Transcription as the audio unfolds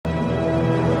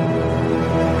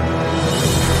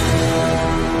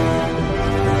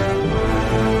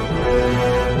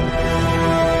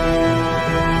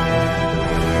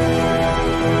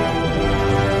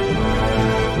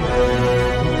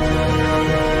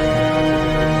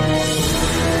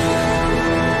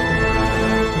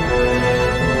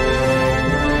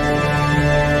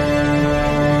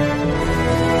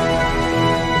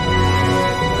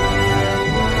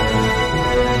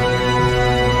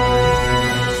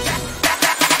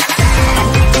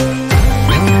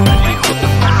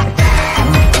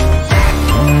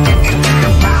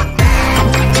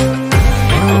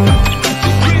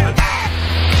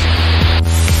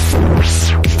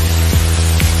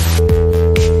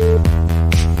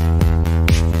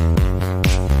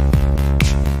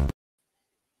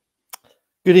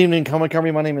Good evening, Comic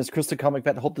Army. My name is Chris the Comic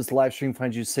Vet. Hope this live stream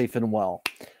finds you safe and well.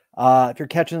 If you're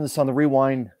catching this on the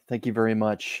rewind, thank you very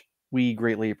much. We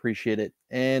greatly appreciate it.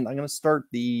 And I'm going to start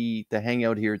the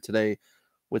hangout here today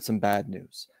with some bad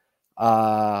news.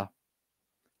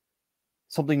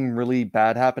 Something really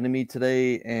bad happened to me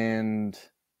today, and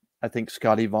I think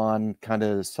Scotty Vaughn kind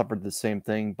of suffered the same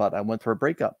thing, but I went through a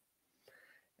breakup.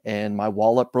 And my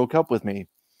wallet broke up with me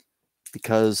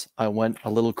because I went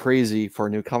a little crazy for a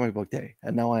new comic book day,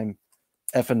 and now I'm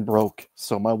effing broke.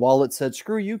 So my wallet said,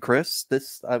 "Screw you, Chris.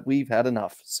 This we've had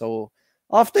enough." So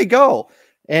off they go.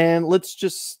 And let's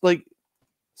just like,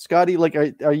 Scotty, like,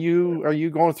 are you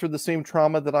going through the same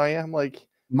trauma that I am? Like,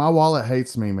 my wallet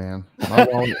hates me, man. My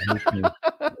wallet hates me.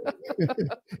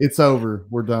 It's over.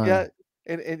 We're done. Yeah.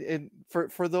 And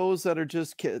for those that are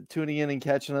just tuning in and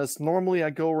catching us, normally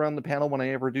I go around the panel when I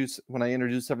introduce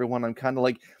everyone. I'm kind of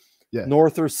like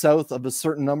north or south of a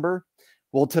certain number.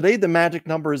 Well, today the magic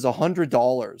number is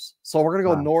 $100, so we're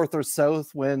gonna go north or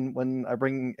south when I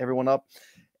bring everyone up.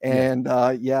 And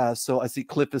so I see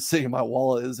Cliff is saying my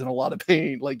wallet is in a lot of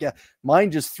pain. Like, yeah,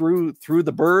 mine just threw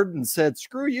the bird and said,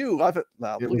 "Screw you." Look at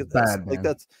this. Bad,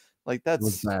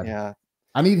 that's yeah.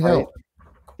 I need help.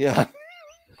 Yeah.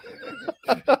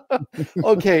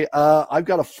 Okay, I've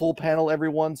got a full panel,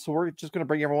 everyone, so we're just going to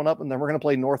bring everyone up, and then we're going to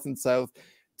play north and south.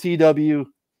 TW,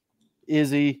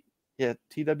 Izzy,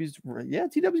 TW's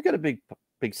got a big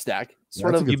stack.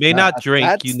 Sort of. You may not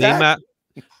drink.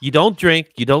 You don't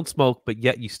drink. You don't smoke, but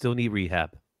yet you still need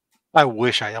rehab. I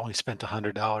wish I only spent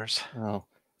 $100. Oh,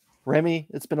 Remy,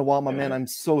 it's been a while, my man. I'm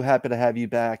so happy to have you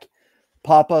back.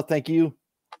 Papa, thank you.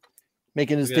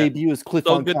 Making his debut as Cliff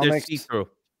on Comics.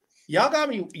 Y'all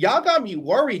got me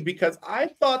worried because I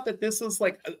thought that this was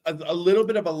like a little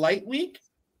bit of a light week,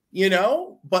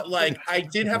 but like I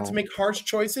did have to make harsh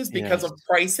choices because of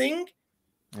pricing.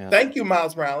 Yeah. Thank you,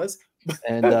 Miles Morales.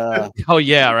 And oh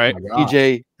yeah, right.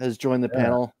 TJ has joined the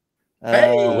panel.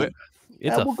 Hey,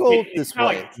 we'll go this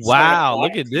way. Wow,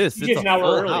 look at this. It's a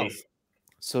full house.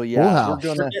 So yeah, we're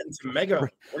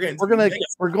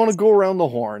gonna go around the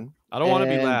horn. I don't want to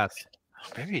be last.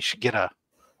 Maybe you should get a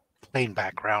plain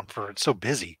background for it's so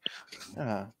busy.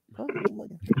 Do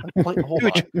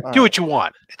what you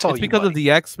want. It's because of the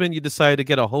X-Men. You decided to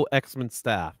get a whole X-Men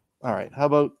staff. All right. How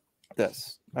about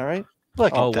this? All right.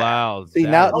 Look at that. Wow. See,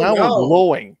 now we're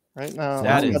glowing. Right now,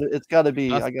 it's got to be.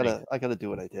 I gotta do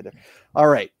what I did. All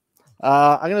right.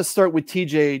 I'm gonna start with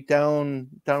TJ down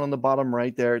on the bottom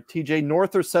right there. TJ,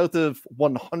 north or south of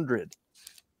 100?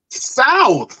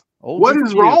 South. What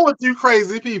is wrong with you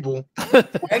crazy people?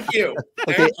 Thank you.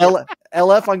 Okay,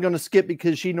 LF, I'm going to skip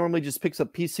because she normally just picks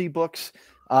up PC books.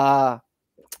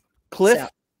 Cliff,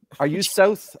 are you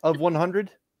south of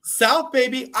 100? South,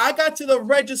 baby. I got to the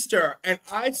register and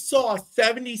I saw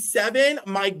 77.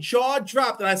 My jaw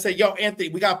dropped and I said, "Yo, Anthony,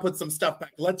 we got to put some stuff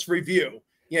back. Let's review."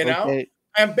 Okay.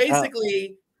 And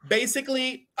basically,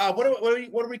 what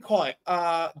do we call it?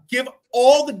 Give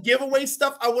all the giveaway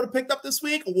stuff I would have picked up this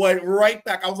week went right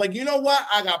back. I was like, you know what?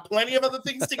 I got plenty of other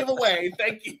things to give away.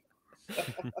 Thank you.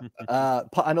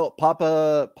 I know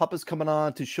Papa's coming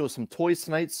on to show some toys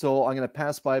tonight, so I'm going to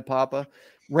pass by Papa.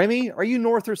 Remy, are you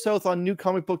north or south on New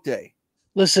Comic Book Day?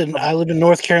 Listen, I live in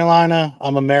North Carolina.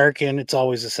 I'm American. It's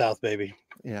always the South, baby.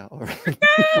 Yeah. All right.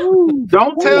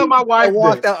 Don't tell my wife.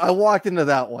 I walked into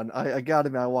that one. I got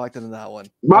him. I walked into that one.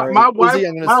 My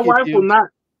wife will not.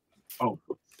 Oh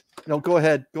no, go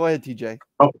ahead. Go ahead, TJ.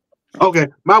 Oh, okay.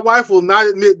 My wife will not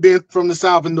admit being from the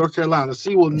South in North Carolina.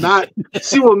 She will not.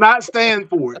 She will not stand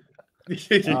for it.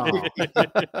 She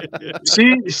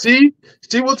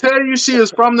will tell you she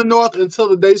is from the North until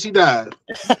the day she dies.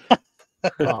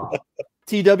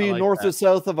 TW, like north or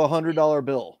south of $100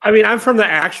 bill? I mean, I'm from the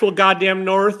actual goddamn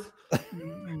north,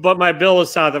 but my bill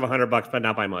is south of $100, but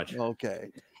not by much.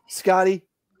 Okay. Scotty?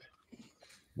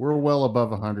 We're well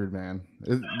above 100, man.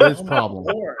 There's a problem.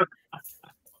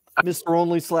 Mr.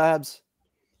 Only Slabs?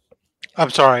 I'm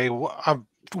sorry.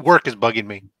 Work is bugging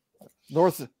me.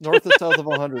 North or south of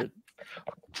 100?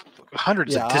 100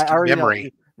 is a distant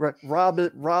memory.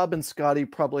 Rob and Scotty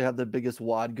probably have the biggest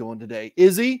wad going today.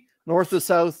 Izzy? North or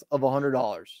south of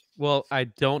 $100? Well, I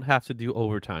don't have to do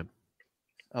overtime.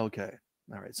 Okay.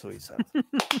 All right. So he's south.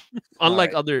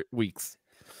 Unlike other weeks.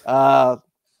 Before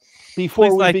Please we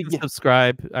like begin, and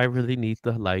subscribe. I really need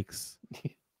the likes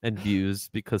and views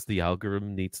because the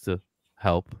algorithm needs to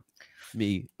help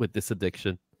me with this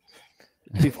addiction.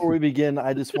 Before we begin,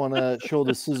 I just want to show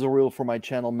the sizzle reel for my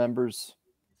channel members.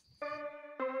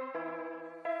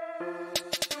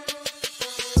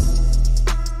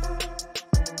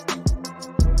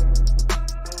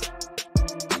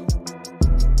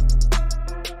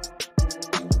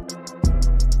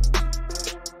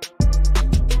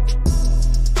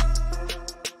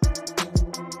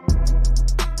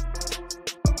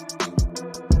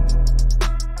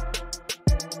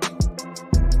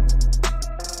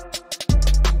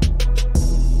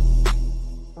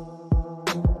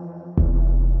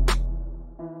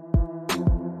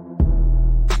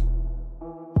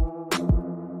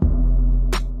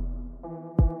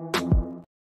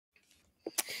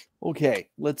 Okay,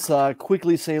 let's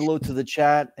quickly say hello to the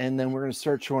chat, and then we're going to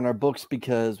start showing our books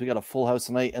because we got a full house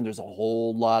tonight, and there's a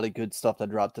whole lot of good stuff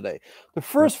that dropped today. The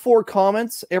first 4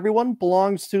 comments, everyone,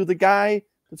 belongs to the guy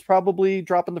that's probably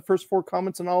dropping the first 4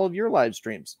 comments on all of your live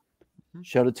streams.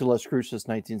 Shout out to Las Cruces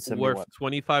 1971. Worth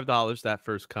 $25, that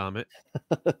first comment.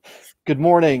 Good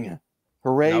morning.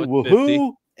 Hooray, Now it's woohoo,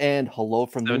 50. and hello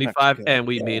from New 75, Mexico. and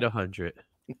we made 100.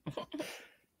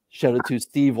 Shout out to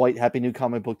Steve White. Happy New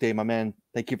Comic Book Day, my man.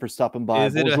 Thank you for stopping by.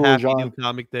 Is it Bonjour, a happy Jean. new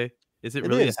comic day? Is it It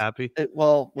really is. a happy?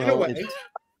 Well, In a way. it's,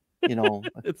 you know,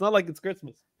 It's not like it's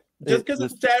Christmas. Just because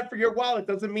it's sad for your wallet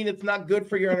doesn't mean it's not good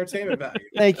for your entertainment value.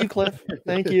 Thank you, Cliff.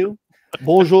 Thank you.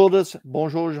 Bonjour,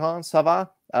 bonjour, Jean. Ça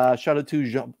va? Shout out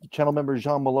to channel member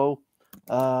Jean Malo.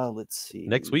 Let's see.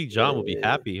 Next week, John will be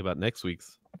happy about next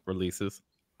week's releases.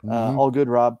 All good,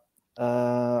 Rob.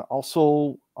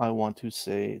 Also, I want to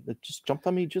say that just jumped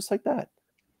on me just like that.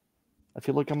 I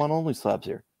feel like I'm on Only Slabs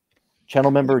here.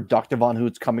 Channel member Dr. Von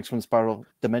Hoot's Comics from Spiral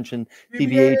Dimension.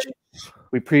 DBH,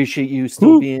 we appreciate you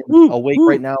still being awake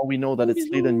right now. We know that it's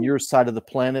late on your side of the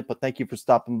planet, but thank you for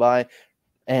stopping by.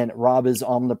 And Rob is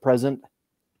omnipresent.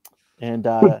 And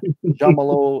John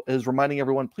Malo is reminding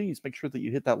everyone, please make sure that you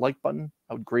hit that like button.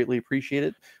 I would greatly appreciate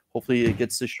it. Hopefully it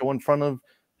gets to show in front of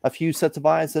a few sets of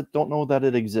eyes that don't know that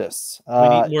it exists. We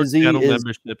need more Izzy channel is,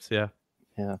 memberships, yeah.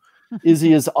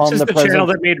 Izzy is This is the omnipresent. channel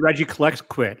that made Reggie Collects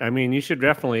quit. I mean, you should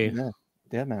definitely.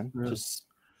 Yeah, man. Yeah. Just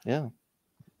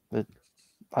But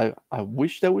I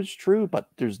wish that was true, but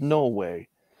there's no way.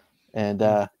 And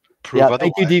thank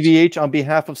you, DVH. On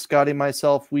behalf of Scotty and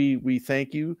myself, we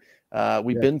thank you.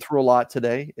 We've been through a lot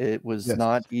today. It was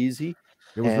not easy.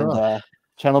 It was and rough.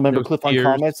 channel member was Cliff on tears.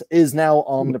 Comments is now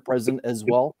omnipresent as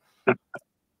well.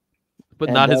 But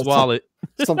And, not his wallet.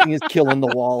 Something is killing the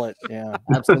wallet. Yeah,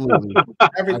 Absolutely.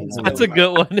 Everything's That's a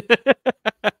good one.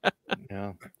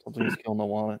 yeah, something is killing the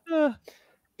wallet.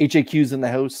 HAQ's in the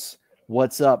house.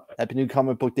 What's up? Happy New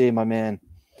Comic Book Day, my man.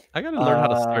 I gotta learn how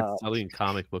to start selling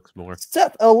comic books more.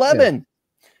 Seth 11.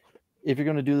 If you're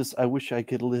gonna do this, I wish I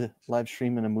could live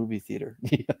stream in a movie theater.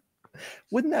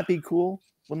 Wouldn't that be cool?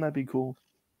 Wouldn't that be cool?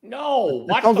 No,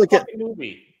 That watch sounds the like a- fucking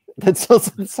movie. That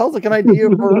sounds like an idea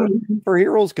for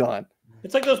Heroes Gone.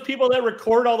 It's like those people that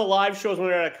record all the live shows when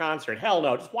they're at a concert. Hell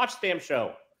no, just watch the damn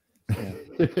show. I'm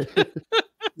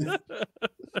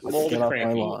old Get and off my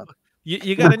cranky. lawn.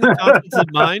 You got any topics in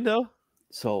mind, though?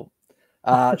 So,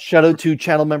 shout out to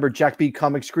channel member Jack B.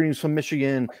 Comic Screams from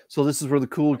Michigan. So this is where the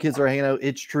cool kids are hanging out.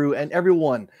 It's true. And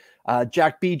everyone,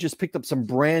 Jack B just picked up some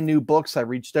brand new books. I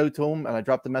reached out to him and I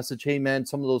dropped a message. Hey, man,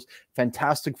 some of those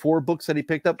Fantastic Four books that he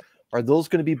picked up, are those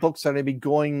going to be books that are going to be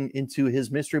going into his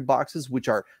mystery boxes, which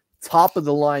are top of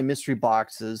the line mystery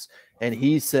boxes? And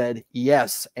he said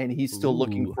yes, and he's still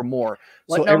looking for more.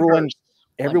 So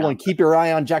everyone keep your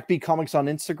eye on Jack B Comics on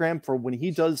Instagram for when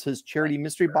he does his charity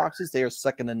mystery boxes. They are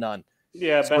second to none.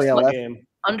 Yeah, best Sorry, in the LF. game.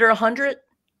 Under 100,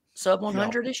 sub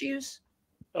 100 issues.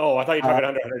 Oh, I thought you were talking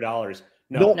under $100.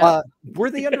 No, were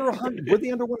they under 100? Were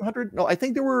they under 100? No, I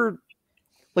think there were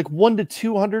like 1 to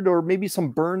 200, or maybe some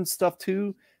burn stuff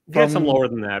too. We had some lower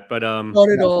than that, but Not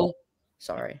at all.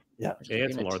 Sorry. Yeah,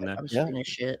 it's lower than that. I'm just being a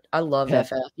shit. I love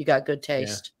FF. You got good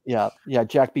taste. Yeah.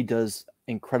 Jack B does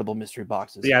incredible mystery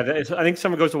boxes. Yeah, I think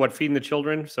some goes to what, feeding the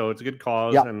children, so it's a good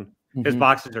cause, and his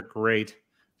boxes are great.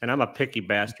 And I'm a picky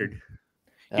bastard,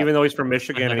 even though he's from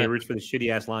Michigan and he roots for the shitty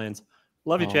ass Lions.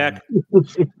 Love you, Jack.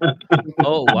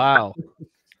 Oh wow,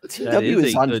 TW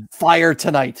is on fire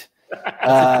tonight.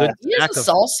 He is a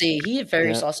saucy. He is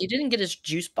very saucy. He didn't get his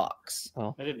juice box.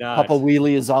 Oh, I did not. Papa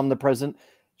Wheelie is omnipresent.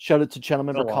 Shout out to channel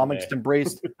member Go on, Comics man.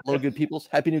 Embraced. Hello, good peoples.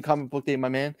 Happy New Comic Book Day, my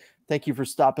man. Thank you for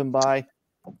stopping by.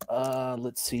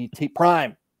 Let's see. Tate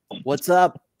Prime, what's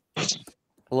up?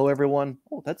 Hello, everyone.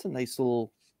 Oh, that's a nice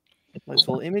little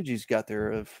image he's got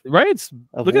there of right.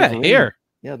 Look at that Wolverine. hair.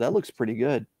 Yeah, that looks pretty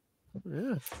good.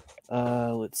 Yeah.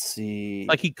 Let's see.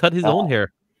 Like he cut his own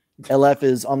hair. LF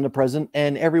is omnipresent,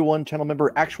 and everyone, channel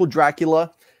member Actual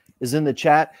Dracula is in the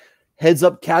chat. Heads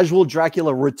up, Casual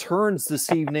Dracula returns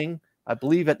this evening, I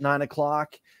believe at 9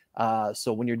 o'clock.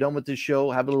 So when you're done with this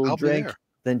show, have a little drink,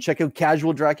 then check out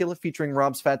Casual Dracula featuring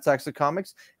Rob's Fat Sacks of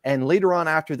Comics. And later on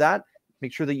after that,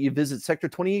 make sure that you visit Sector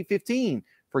 2815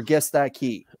 for Guess That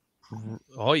Key.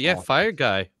 Oh yeah, Fire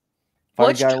Guy.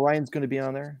 Fire Guy Ryan's going to be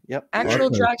on there. Yep. Actual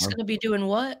Drax going to be doing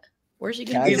what? Where's he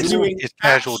going to be? He's doing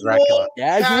Casual Dracula.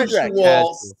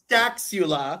 Casual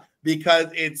Staxula, because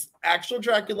it's Actual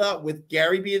Dracula with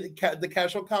Gary B, the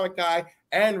casual comic guy,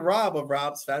 and Rob of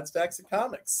Rob's Fat Stacks of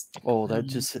Comics. Oh, that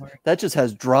just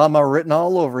has drama written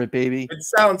all over it, baby. It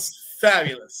sounds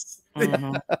fabulous.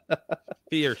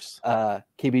 Fierce.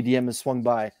 KBDM has swung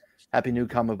by. Happy New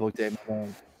Comic Book Day, my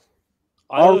man.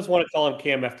 I always want to call him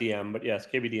KMFDM, but yes,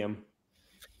 KBDM.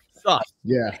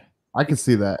 Yeah, I can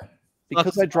see that.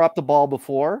 Because I dropped the ball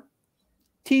before,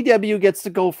 TW gets to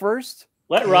go first.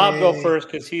 Let Rob go first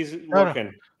because he's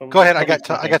working. Go ahead. I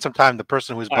got some time. The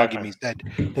person who's bugging me said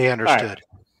they understood. Right.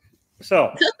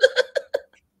 So,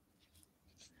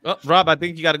 Rob, I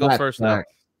think you got to go first now.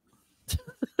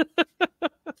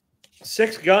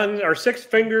 6 guns or 6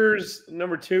 fingers.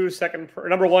 Number 1, second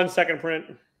print.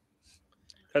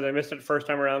 Because I missed it first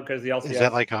time around because the LCS. Is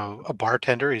that like a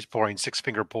bartender? He's pouring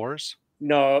 6-finger pours.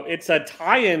 No, it's a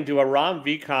tie-in to a Rom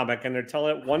V comic, and they're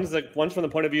telling it one's from the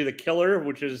point of view of the killer,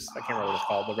 which is I can't remember what it's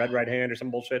called, the Red Right Hand or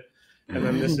some bullshit, and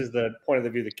then this is the point of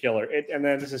the view of the killer. And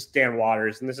then this is Stan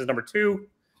Waters, and this is number 2,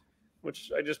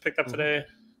 which I just picked up today.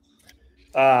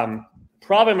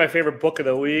 Probably my favorite book of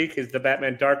the week is the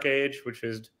Batman Dark Age, which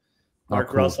is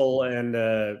Mark Russell and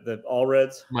the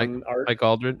Allreds. Mike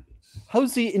Aldred.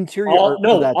 How's the interior?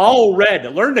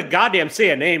 Allred. Learn to goddamn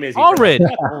say a name. Is Allred?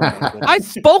 I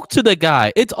spoke to the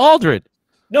guy. It's Aldred.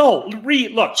 No,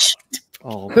 look.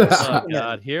 Oh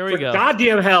God! Here we go.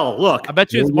 Goddamn hell! Look, I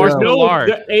bet you it's Mark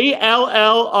Millard.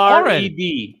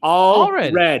 Allred.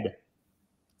 Allred.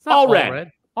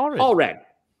 Allred.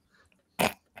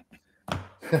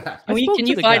 Can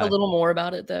you find a little more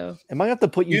about it, though? Am I going to have to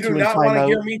put you do not want to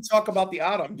hear me talk about the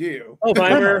Atom, do you? Oh,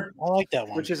 Primer. I like that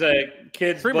one. Which is a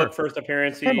kid's book, first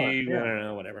appearance. I don't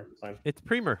know, whatever. Fine. It's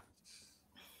Primer.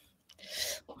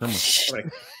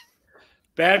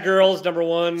 Bad Girls, number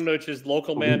 1, which is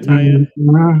Local Man tie-in.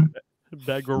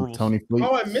 Bad Girls. Tony Fleet.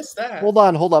 Oh, I missed that. Hold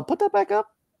on. Put that back up.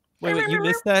 Wait, you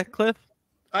missed that, Cliff?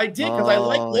 I did because I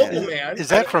like Local Man. Is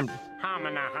that from? I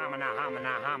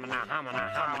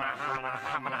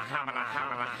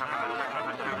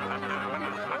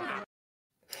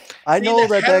know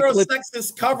that clip.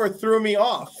 Heterosexist cover threw me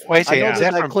off. Wait, I know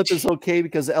that clip is okay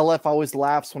because LF always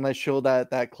laughs when I show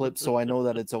that clip, so I know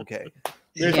that it's okay.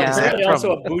 There's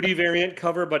also a booty variant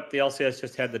cover, but the LCS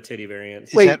just had the titty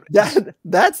variant. Wait,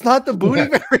 that's not the booty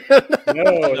variant.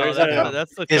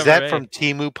 That's the Is that from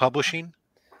Temu Publishing?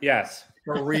 Yes.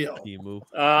 For real.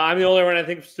 I'm the only one I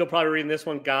think still probably reading this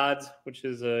one, Gods, which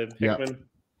is Hickman.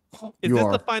 Is this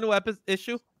the final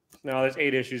issue? No, there's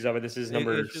 8 issues of it. This is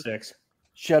number 6.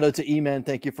 Shout out to E-Man.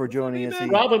 Thank you for joining us.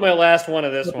 Probably my last one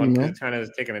of this one. It's kind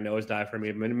of taking a nosedive for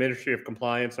me. Ministry of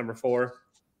Compliance, number 4.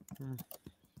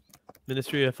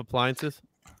 Ministry of Appliances.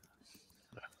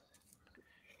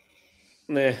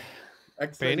 Nah.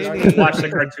 Watch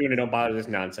the cartoon and don't bother this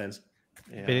nonsense.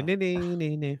 Yeah. The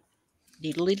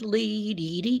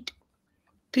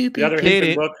other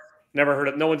Hickman book, never heard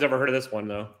of. No one's ever heard of this one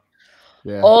though.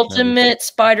 Yeah, Ultimate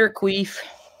Spider Queef.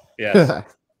 Yes.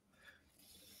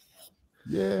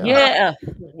 Yeah.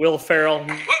 Will Ferrell.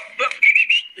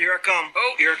 Here I come.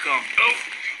 Oh, here I come.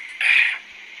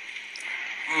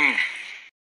 Oh.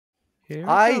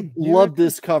 I love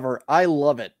this cover. I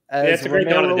love it. It's a great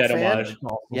Dawn of the Dead homage.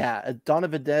 Yeah, Dawn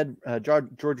of the Dead,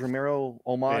 George Romero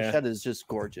homage. Yeah. That is just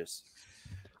gorgeous.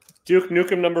 Duke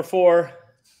Nukem number 4.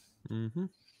 Mm-hmm.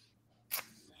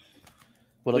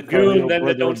 Lagoon, then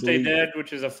the Don't Stay Dead,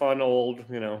 which is a fun old,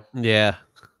 Yeah.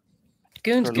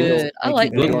 Goon's good. I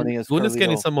like Goon. Goon is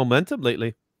getting some momentum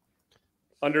lately.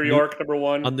 Under York, number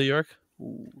 1. Under York.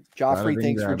 Joffrey,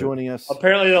 thanks for joining us.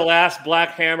 Apparently the last Black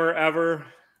Hammer ever.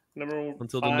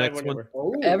 Until 5, the next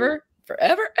whatever. one.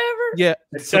 Forever? Yeah.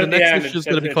 So the next issue is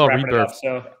going to be called Rebirth.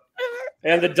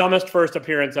 And the dumbest first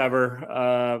appearance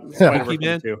ever. Spooky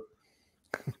Man.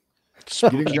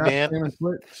 Spooky Man.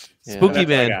 Spooky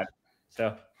Man.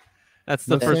 So that's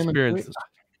the first appearance.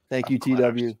 Thank you,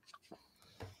 TW.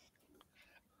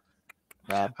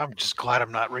 Rob. I'm just glad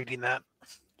I'm not reading that.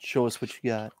 Show us what you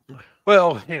got.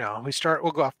 Well,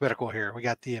 we'll go alphabetical here. We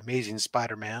got the Amazing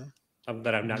Spider-Man.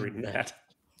 But I'm not reading that.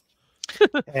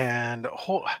 And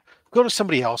go to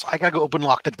somebody else. I gotta go open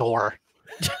lock the door.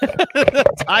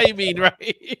 Timing,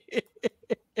 right?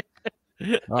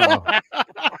 Just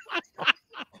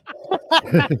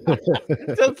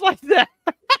like that.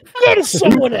 Go to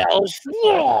someone else.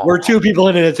 We're 2 people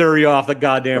in it to throw you off the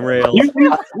goddamn rails. You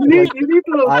need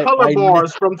those color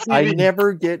bars from TV. I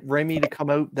never get Remy to come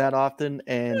out that often,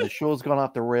 and the show's gone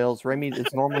off the rails. Remy,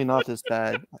 it's normally not this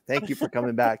bad. Thank you for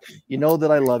coming back. You know that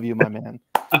I love you, my man.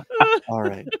 All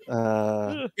right.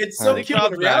 It's so cute.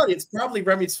 In reality, it's probably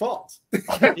Remy's fault.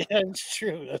 Yeah, it's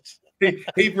true.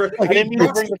 He brought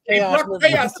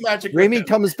chaos magic. Remy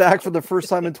comes back for the first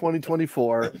time in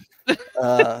 2024.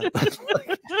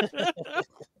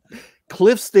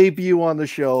 Cliff's debut on the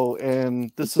show, and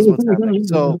this is what's happening.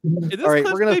 So, all right,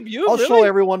 I'll show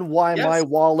everyone why my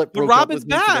wallet broke Rob up is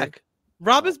back.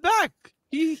 Rob is back.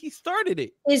 He started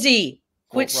it. Izzy,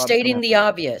 quit stating the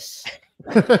obvious.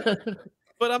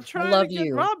 But I'm trying love to get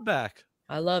you. Rob back.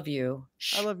 I love you.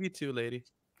 I love you too, lady.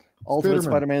 Ultimate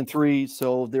Spider-Man 3,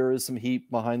 so there is some heat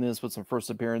behind this with some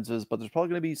first appearances, but there's probably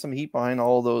going to be some heat behind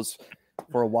all those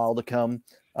for a while to come.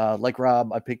 Like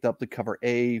Rob, I picked up the cover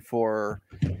A for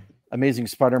Amazing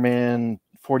Spider-Man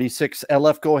 46.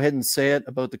 LF, go ahead and say it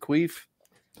about the queef.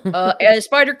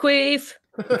 Spider queef.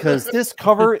 Because this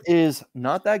cover is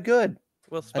not that good.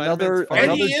 Well, another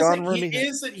he genre.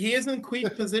 is in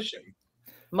queef position.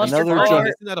 Mustard Another fart.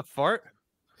 Isn't that a fart?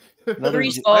 Another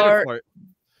spider fart.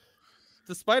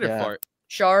 The spider fart.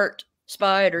 Shart.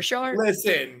 Spider shart.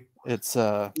 Listen. It's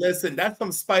listen, that's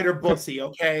some spider bussy,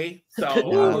 okay?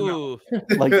 So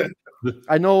like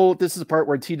I know this is the part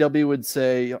where TW would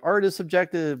say art is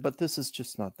subjective, but this is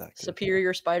just not that good.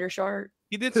 Superior spider shart.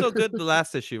 He did so good the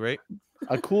last issue, right?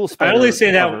 A cool I spider. only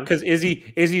say cover. that because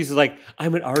Izzy's like,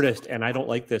 I'm an artist and I don't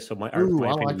like this, so my art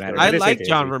opinion matters. I like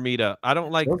John Romita. I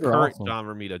don't like Those are current awesome. John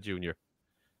Romita Jr.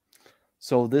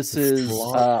 So this is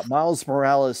Miles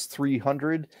Morales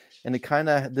 300, and it kind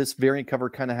of this variant cover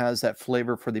kind of has that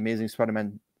flavor for the Amazing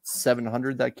Spider-Man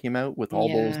 700 that came out with all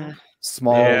those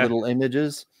small little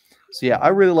images. So yeah, I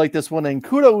really like this one, and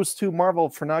kudos to Marvel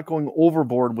for not going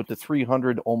overboard with the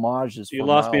 300 homages. You for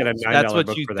lost me at a Miles. $9 That's what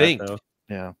book you for think. that, though.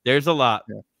 Yeah, There's a lot.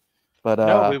 Yeah. But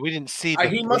no, we didn't see the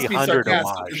he must be 300 sarcastic.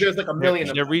 homage. There's like a million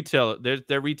of They're them. retailer.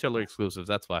 They're retailer exclusives.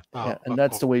 That's why. yeah, and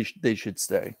that's the way they should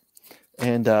stay.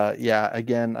 And yeah,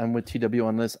 again, I'm with TW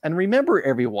on this. And remember,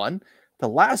 everyone, the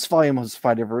last volume of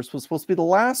Spider-Verse was supposed to be the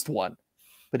last one,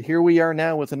 but here we are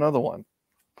now with another one.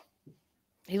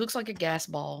 He looks like a gas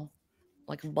ball,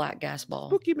 like a black gas ball.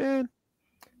 Spooky man.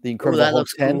 The Incredible that Hulk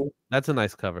looks 10. cool. That's a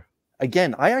nice cover.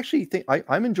 Again, I actually think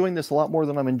I'm enjoying this a lot more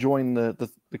than I'm enjoying the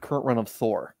current run of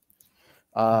Thor.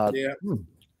 Yeah.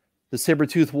 The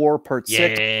Sabretooth War Part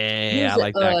 6. Yeah, I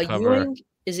like that cover. Ewing?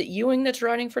 Is it Ewing that's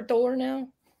writing for Thor now?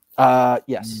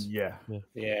 Yes. Yeah.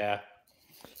 Yeah.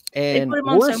 They And put him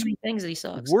on so worst, many things that he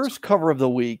sucks. worst cover of the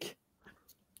week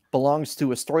belongs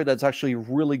to a story that's actually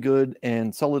really good,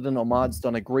 and Saladin Ahmad's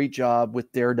done a great job with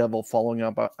Daredevil following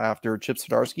up after Chip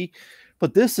Zdarsky.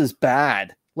 But this is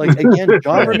bad. Like, again,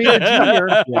 John Romita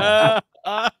Jr. Yeah.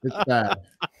 It's bad.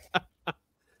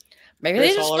 Maybe they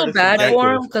Chris just Holler feel is bad for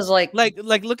subjective. him because,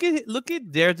 like look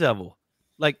at Daredevil.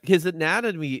 Like his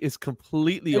anatomy is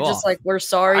completely they're off. just like, we're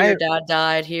sorry your dad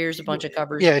died. Here's a bunch of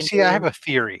covers. Yeah, you can see, I do." have a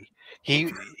theory.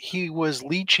 He was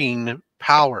leeching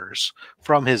powers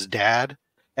from his dad,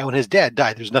 and when his dad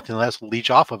died, there's nothing less to leech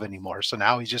off of anymore. So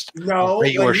now he's just No, a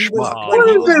regular when he was- schmuck. when What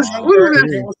he is was this? younger, What is he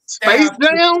this? was Space stabbed to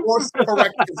Jam? course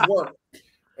correct his work.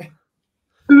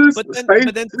 But then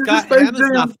This Scott Space Hanna's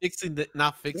Jam. not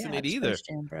fixing it it's either. Space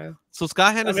Jam, bro. So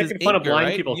Scott Hanna's Stop his making fun of inker, blind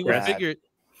right? people, You would Chris. figure.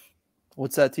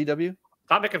 What's that, TW?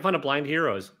 Stop making fun of blind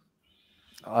heroes.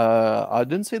 I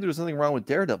didn't say there was anything wrong with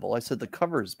Daredevil. I said the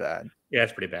cover is bad. Yeah,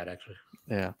 it's pretty bad, actually.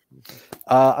 Yeah.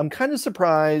 I'm kind of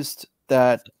surprised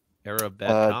that Era of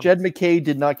bad Jed McKay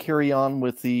did not carry on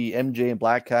with the MJ and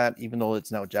Black Cat, even though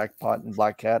it's now Jackpot and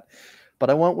Black Cat. But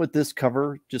I went with this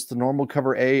cover, just the normal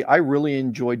cover A. I really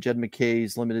enjoyed Jed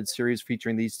McKay's limited series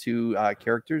featuring these two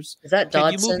characters. Is that Can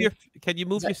Dodson? you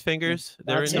move your fingers?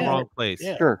 They're in the Dodson? wrong place.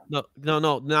 Yeah. Sure.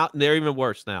 No, not they're even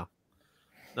worse now.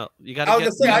 No, you got I to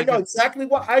was get. gonna say I know exactly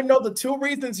what I know. The two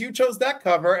reasons you chose that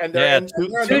cover, and they're Yeah, in, two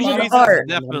they're in the Who's bottom your half. heart?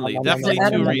 Definitely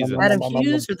Adam, two reasons. Adam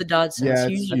Hughes or the Dodsons? Yeah,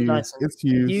 Hughes it's or the huge. Dodsons? It's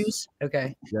huge. Hughes.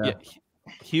 Okay. Yeah.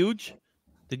 Huge.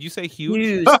 Did you say huge?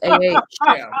 Hughes. AH. Yeah.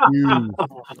 Huge.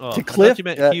 Oh, To I Cliff, thought you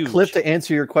meant huge. Cliff, to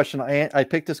answer your question, I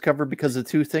picked this cover because of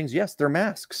two things. Yes, their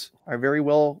masks are very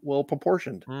well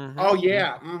proportioned. Mhm. Oh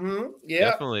yeah. Mm-hmm.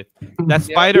 Yeah. Definitely. That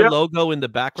spider Yep. logo in the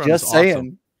background Just is awesome.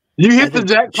 saying. You hit the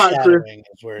jackpot, Chris. Shadowing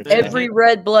is where it's Every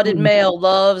red-blooded male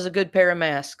loves a good pair of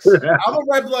masks. I'm a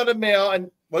red-blooded male, and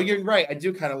well, you're right. I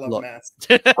do kind of love Look. masks.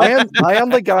 I am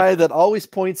the guy that always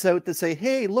points out to say,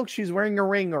 "Hey, look, she's wearing a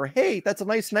ring," or "Hey, that's a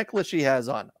nice necklace she has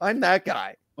on." I'm that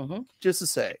guy. Mhm. Just to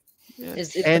say.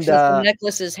 It's And, because the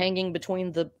necklace is hanging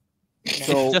between the.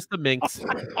 So Just the minx.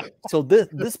 So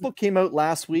this book came out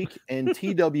last week, and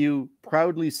TW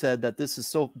proudly said that this is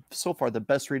so far the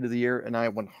best read of the year, and I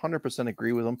 100%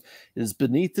 agree with him. It is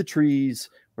Beneath the Trees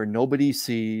Where Nobody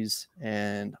Sees,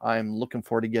 and I'm looking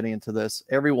forward to getting into this.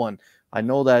 Everyone, I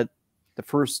know that the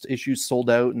first issue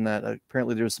sold out, and that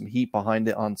apparently there's some heat behind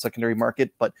it on secondary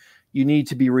market, but you need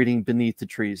to be reading Beneath the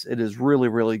Trees. It is really,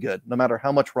 really good, no matter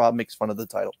how much Rob makes fun of the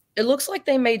title. It looks like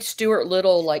they made Stuart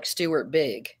Little like Stuart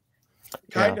Big.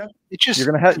 Kind of. It just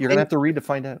You're gonna have to read to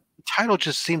find out. the title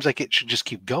just seems like it should just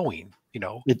keep going. You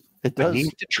know, It does.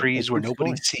 beneath the trees It where keeps nobody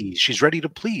going. sees, she's ready to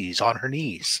please on her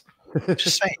knees.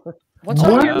 Just saying. What's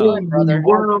on your What mind, brother?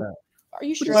 world? Are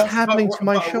you What sure? is happening to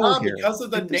my show Rob, here? because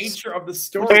of the nature of the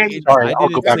story. Sorry, I'll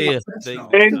go didn't back. say a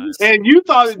thing. And you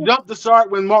thought it jumped the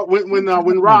shark when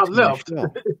Rob left.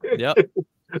 Yep.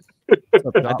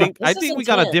 I think we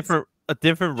got a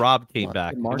different Rob came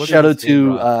back. Shout out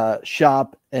to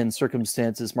Shop and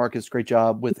Circumstances. Marcus, great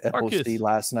job with Marcus. FOC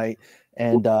last night.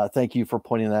 And thank you for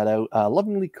pointing that out.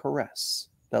 Lovingly caress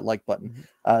that like button.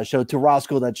 Shout out to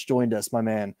Roscoe that's joined us, my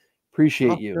man.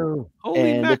 Appreciate you.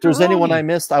 And if there's anyone I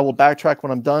missed, I will backtrack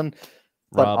when I'm done.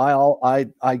 But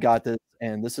I got this,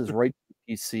 and this is right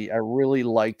to PC. I really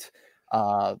liked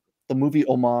the movie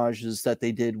homages that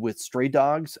they did with Stray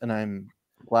Dogs, and I'm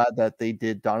glad that they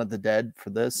did Dawn of the Dead for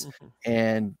this.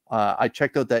 And I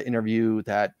checked out that interview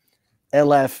that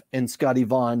LF and Scotty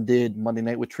Vaughn did Monday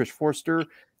night with Trish Forster.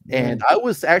 And I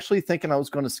was actually thinking I was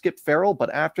going to skip Farrell,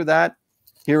 but after that,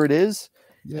 here it is.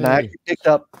 And I actually picked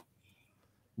up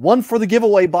one for the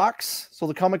giveaway box. So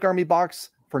the Comic Army box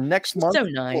for next month. So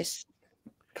nice.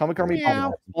 Comic Army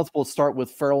box will start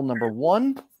with Farrell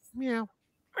 #1. Meow.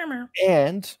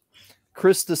 And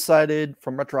Chris decided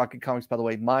from Retro Rocket Comics, by the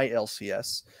way, my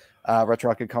LCS, Retro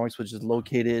Rocket Comics, which is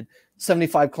located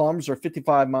 75 kilometers or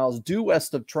 55 miles due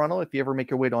west of Toronto. If you ever make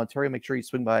your way to Ontario, make sure you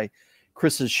swing by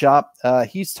Chris's shop.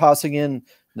 He's tossing in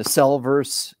the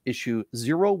Cellverse issue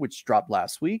 0, which dropped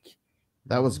last week.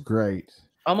 That was great.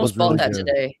 Almost bought that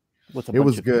today. With a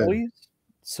bunch of toys.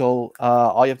 So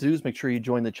all you have to do is make sure you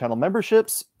join the channel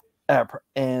memberships,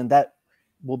 and that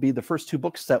will be the first 2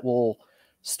 books that will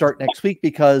start next week,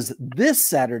 because this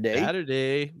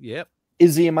Saturday, yep,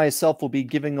 Izzy and myself will be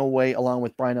giving away, along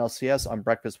with Brian LCS on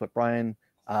Breakfast with Brian,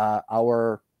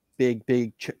 our big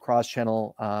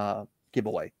cross-channel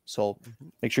giveaway. So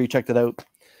make sure you check that out.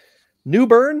 New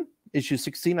Burn, issue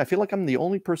 16. I feel like I'm the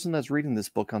only person that's reading this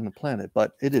book on the planet,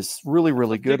 but it is really,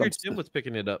 really good. Jim was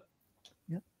picking it up.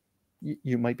 Yeah,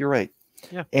 you might be right.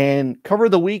 Yeah. And cover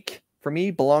of the week for me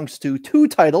belongs to 2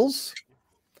 titles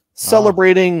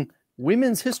celebrating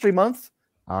Women's History Month.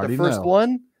 The first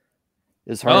one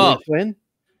is Harley Quinn.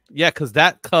 Yeah, because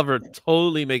that cover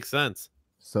totally makes sense.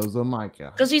 So's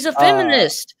Micah. Because he's a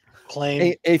feminist.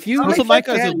 Claim. If you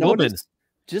Micah is a woman.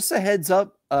 Just a heads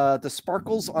up, the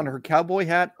sparkles on her cowboy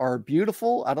hat are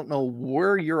beautiful. I don't know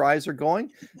where your eyes are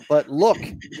going, but look.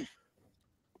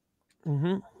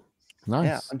 Nice.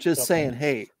 Yeah, I'm just saying,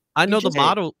 hey. I know the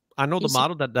model. I know the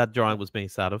model that drawing was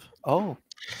based out of. Oh.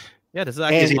 Yeah, this is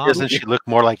actually doesn't she look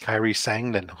more like Kyrie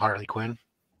Sang than Harley Quinn?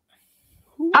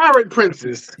 Pirate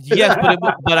Princess. Yes,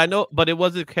 but it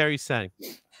wasn't Carrie Sang.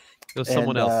 It was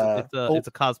someone else. It's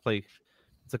a cosplay.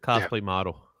 It's a cosplay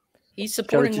model. He's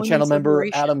supporting Shout out to channel member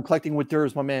Adam Collecting with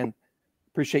Durs, my man.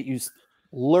 Appreciate you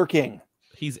lurking.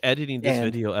 He's editing this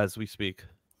video as we speak.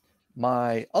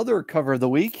 My other cover of the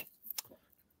week.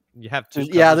 You have to.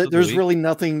 Yeah, there's really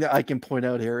nothing that I can point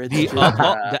out here. It's just,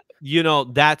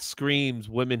 that screams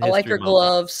women. I like her Month.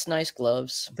 gloves. Nice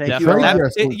gloves. Thank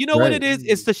you. You know what it is?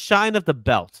 It's the shine of the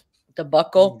belt. The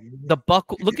buckle. The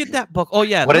buckle. Look at that buckle. Oh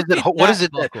yeah. What is it? What is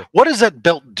it? What is that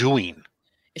belt doing?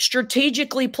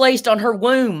 Strategically placed on her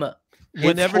womb.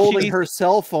 Whenever holding her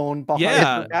cell phone behind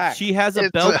her back. She has a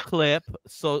belt clip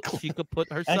so she could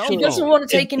put her cell phone. She doesn't want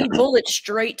to take any bullets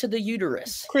straight to the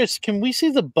uterus. Chris, can we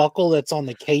see the buckle that's on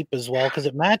the cape as well? Because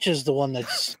it matches the one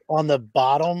that's on the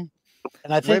bottom.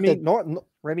 And I think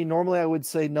Remy, normally I would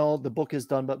say no, the book is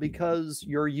done, but because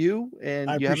you're you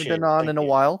and you haven't been it. on in a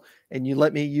while, and you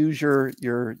let me use your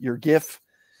GIF.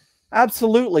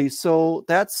 Absolutely. So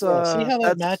that's see how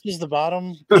that matches the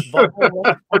bottom.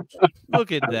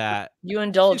 Look at that. You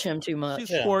indulge him too much.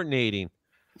 She's coordinating.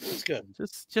 It's good.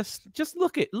 Just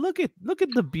look at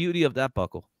the beauty of that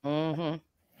buckle. Oh,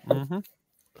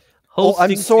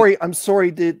 I'm sorry. I'm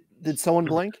sorry. Did someone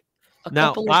blink?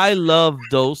 Now I love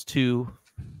those 2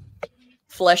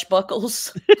 flesh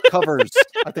buckles covers.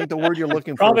 I think the word you're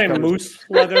looking for. Probably moose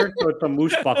leather, so it's a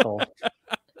moose buckle.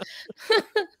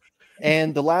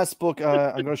 And the last book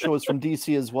I'm going to show is from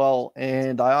DC as well.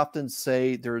 And I often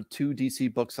say there are 2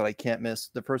 DC books that I can't miss.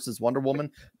 The first is Wonder Woman.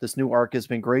 This new arc has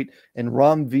been great. And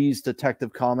Rom V's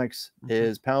Detective Comics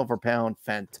is pound for pound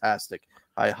fantastic.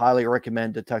 I highly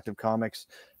recommend Detective Comics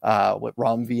with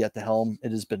Rom V at the helm. It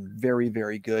has been very,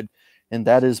 very good. And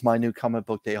that is my new comic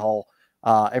book day haul.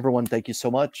 Everyone, thank you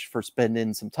so much for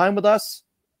spending some time with us.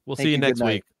 We'll see you next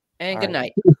week. And good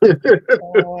night.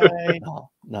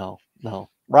 No.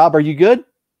 Rob, are you good?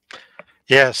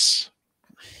 Yes.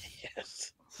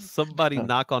 Somebody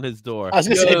knock on his door. I was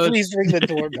gonna say, please ring the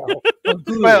doorbell.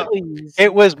 Well,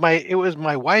 it was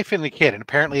my wife and the kid, and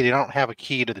apparently they don't have a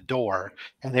key to the door,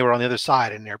 and they were on the other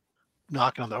side, and they're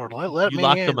knocking on the door. Let you me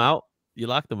locked in. them out. You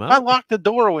locked them out. I locked the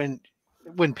door when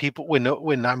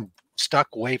I'm stuck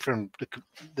away from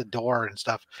the door and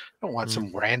stuff. I don't want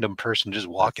some random person just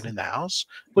walking in the house.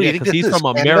 What do you think? Because he's This is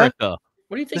from Canada? America.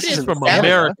 What do you think? This It is is From Canada.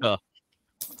 America.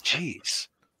 Jeez.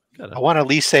 Gotta- I want to at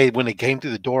least say when they came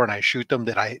through the door and I shoot them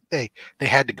that they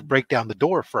had to break down the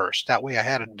door first. That way I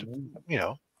had it, you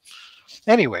know.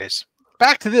 Anyways,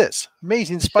 back to this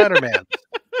Amazing Spider-Man.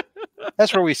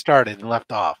 That's where we started and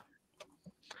left off.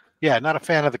 Yeah, not a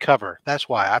fan of the cover. That's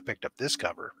why I picked up this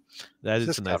cover. That is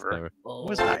This a nice cover. It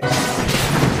was nice.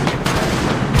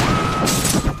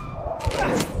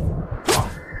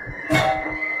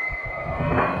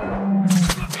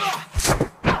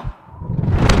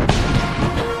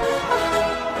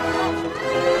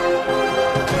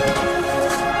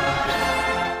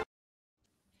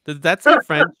 Did that say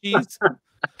Frenchies?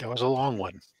 That was a long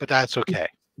one, but that's okay.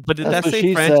 But did That's that what say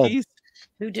she said. Frenchies?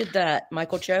 Who did that?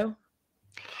 Michael Cho?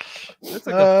 That's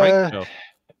like a Frank show.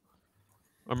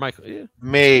 Or Michael. Yeah.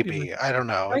 Maybe. I don't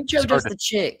know. Frank Cho It's hard does the to-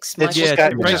 chicks. It's Michael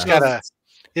just got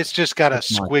a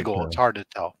It's Michael squiggle. Cho. It's hard to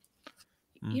tell.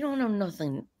 You don't know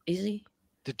nothing, easy.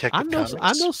 Detective I know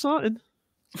Comics. something.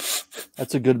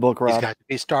 That's a good book, He's Rob. got to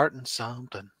be starting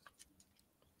something.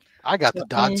 I got the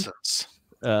Dodsons,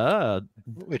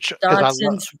 which 'cause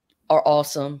Dodsons are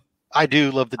awesome. I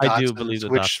do love the Dodsons, I do believe the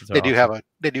which Dodsons they are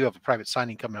do have a private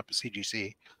signing coming up at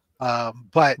CGC.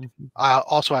 But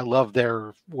I love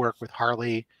their work with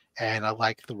Harley, and I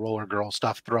like the Roller Girl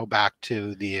stuff, throwback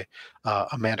to the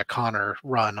Amanda Connor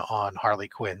run on Harley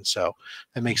Quinn. So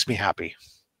it makes me happy.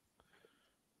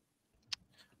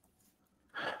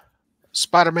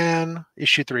 Spider-Man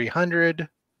issue 300.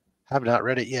 Have not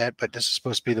read it yet, but this is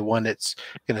supposed to be the one that's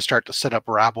going to start to set up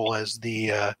Rabble as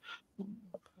the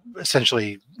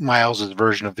essentially Miles's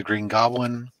version of the Green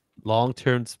Goblin.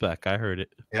 Long-term spec. I heard it.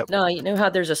 Yep. No, you know how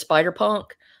there's a Spider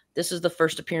Punk? This is the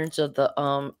first appearance of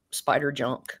the Spider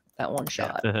Junk, that one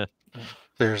shot.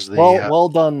 There's the well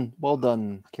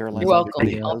done, Caroline. You're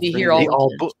welcome. I'll be here all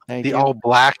weekend. the all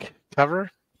black cover.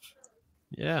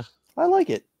 Yeah. I like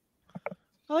it.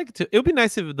 I like it too. It would be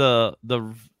nice if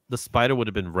the spider would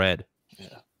have been red.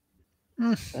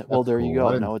 Yeah. Well, there you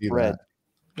go. Now it's red.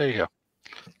 There you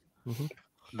go.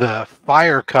 The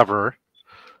fire cover,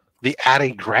 the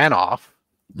Addy Granoff.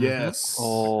 Yes.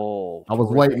 Oh, I was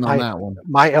waiting on that one.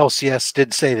 My LCS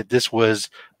did say that this was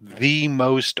the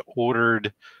most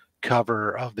ordered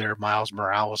cover of their Miles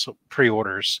Morales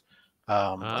pre-orders.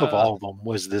 Of all of them,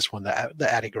 was this one, the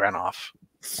Addy Granoff.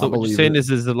 So what you're saying is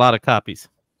there's a lot of copies.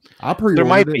 There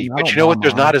might be, but you know what?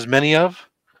 There's not as many of.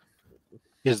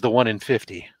 Is the one in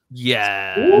 50.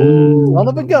 Yeah. Ooh, son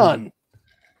of a gun.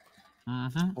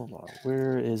 Mm-hmm. Hold on.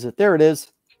 Where is it? There it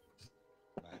is.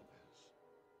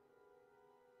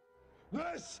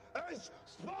 This is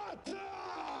Sparta!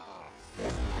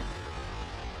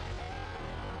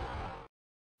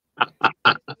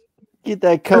 Get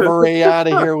that cover A out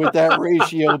of here with that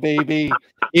ratio, baby.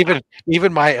 Even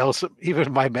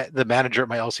the manager at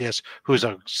my LCS, who's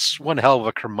one hell of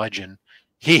a curmudgeon,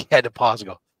 he had to pause and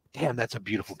go, "Damn, that's a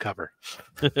beautiful cover,"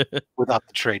 without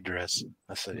the trade dress.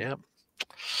 I said, "Yep."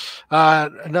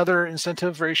 Another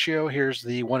incentive ratio. Here's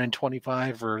the 1 in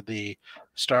 25 for the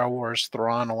Star Wars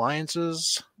Thrawn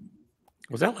alliances.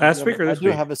 Was that last week or this I do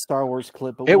week? have a Star Wars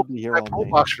clip, but It we'll was be here my all pull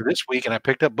night. box for this week, and I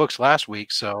picked up books last week.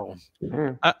 So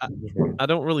I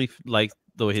don't really like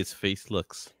the way his face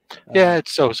looks. yeah,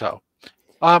 it's so. Shout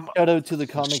out to the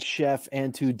comic chef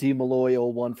and to D Malloy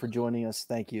 01 for joining us.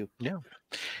 Thank you. Yeah,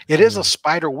 it is a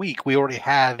Spider Week. We already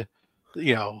had,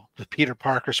 the Peter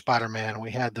Parker Spider-Man.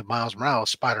 We had the Miles Morales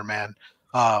Spider-Man.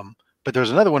 But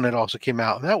there's another one that also came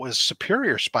out, and that was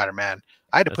Superior Spider-Man.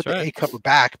 I had to put the A cover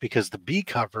back because the B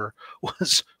cover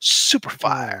was super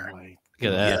fire. Look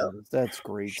at that. Yeah, that's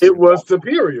great. It was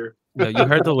superior. No, you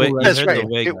heard the way That's right.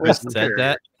 It was Chris said superior.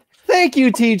 that. Thank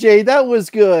you, TJ. That was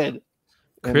good.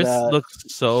 Chris And, looks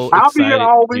so I'll be excited here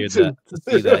all to hear week too. that,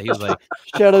 to see that. He was like,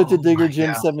 shout out to Oh Digger my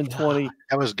Jim God. 720.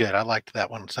 That was good. I liked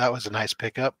that one. So that was a nice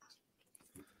pickup.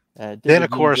 Digger Then,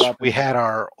 of Jim course, dropping- we had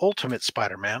our Ultimate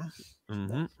Spider-Man,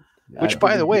 mm-hmm. which,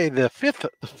 by the way, the fifth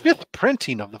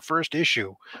printing of the first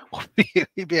issue will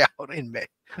be out in May,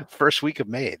 first week of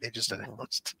May. They just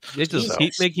announced. They just So,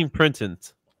 keep making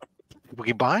printings. we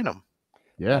keep buying them.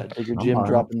 Yeah. Digger I'm Jim fine.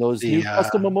 dropping those The, new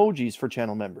custom emojis for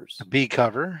channel members. The B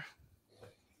cover.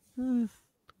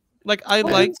 Like I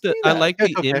Well, like I the see I that. like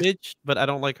It's the okay. image, but I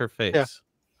don't like her face. Yeah.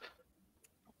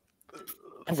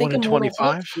 I think 1 in Immortal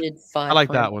Hulk 25. did 5. I like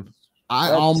that one. I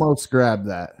That's- almost grabbed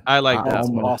that. I like I that That's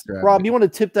one. almost awesome. grabbed Rob, it. you want to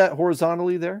tip that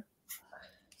horizontally there?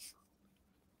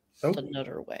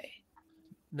 Another way.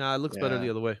 Nah, it looks better Yeah. the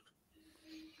other way.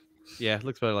 Yeah, it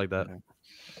looks better like that.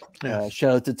 Yeah.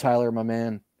 Shout out to Tyler, my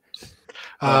man.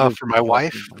 For my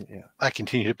wife, I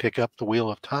continue to pick up the Wheel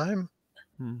of Time.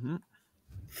 Mm-hmm.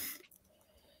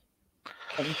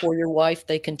 And for your wife,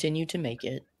 they continue to make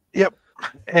it. Yep.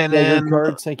 And yeah, then good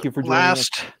cards. Thank you for joining us.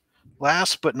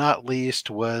 Last but not least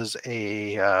was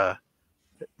a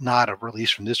not a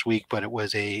release from this week, but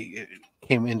it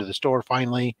came into the store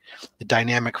finally. The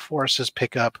Dynamic Forces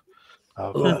pickup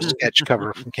of a sketch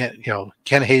cover from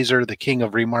Ken Hazer, the King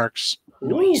of Remarks.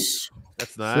 Nice.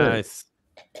 That's nice.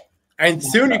 And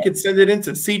soon you could send it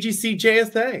into CGC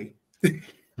JSA.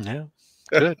 Yeah.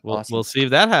 Good. We'll see if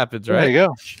that happens, right? There you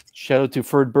go. Shout out to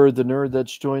Ferdbird the nerd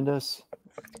that's joined us.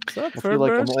 What's up, I feel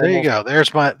like I'm There you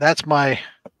almost- go. That's my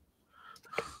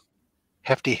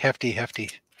hefty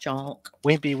Chonk.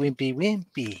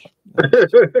 wimpy.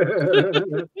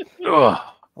 Ugh.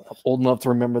 old enough to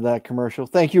remember that commercial.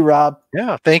 Thank you, Rob.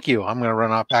 Yeah, thank you. I'm going to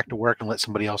run off back to work and let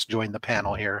somebody else join the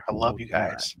panel here. I love you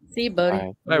guys. See you, buddy. All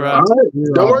right. Bye, Rob. All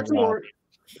right. Don't work too hard.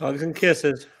 Hugs and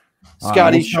kisses.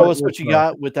 Scotty, we'll show start us what with, you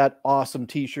got with that awesome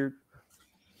T-shirt.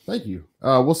 Thank you.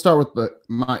 We'll start with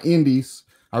my indies.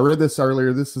 I read this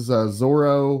earlier. This is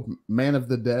Zorro, Man of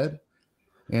the Dead,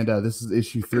 and this is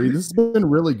issue 3. This has been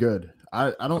really good.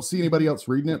 I don't see anybody else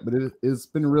reading it, but it's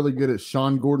been really good. It's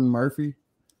Sean Gordon Murphy,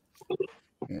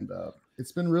 and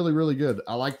it's been really, really good.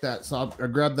 I like that. So I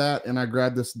grabbed that, and I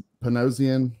grabbed this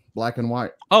Panosian black and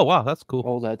white. Oh, wow. That's cool.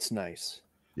 Oh, that's nice.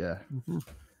 Yeah.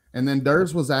 And then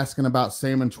Durs was asking about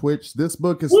Sam and Twitch. This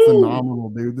book is phenomenal,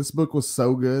 dude. This book was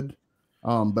so good.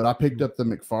 But I picked up the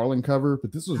McFarlane cover,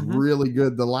 but this was really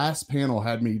good. The last panel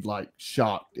had me like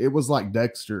shocked. It was like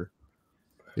Dexter,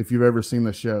 if you've ever seen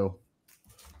the show.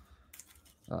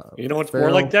 You know what's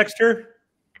more like Dexter?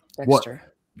 What?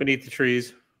 Beneath the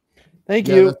Trees. Thank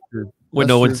you. That's true. Where That's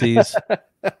no one true. sees.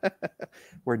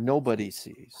 Where nobody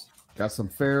sees. Got some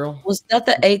Farrell. Was that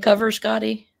the A cover,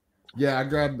 Scotty? Yeah, I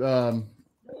grabbed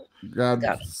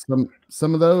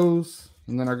some of those,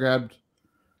 and then I grabbed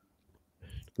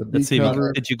the B Let's see.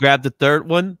 cover. Did you grab the third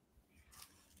one?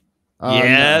 No.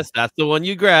 Yes, that's the one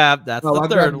you grabbed. That's No, the I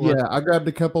third grabbed, one. Yeah, I grabbed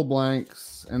a couple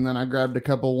blanks, and then I grabbed a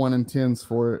couple 1 and 10s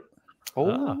for it.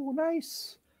 Oh,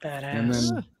 nice. And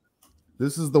then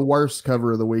this is the worst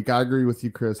cover of the week. I agree with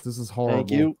you, Chris. This is horrible.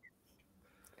 Thank you.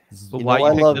 But You why know you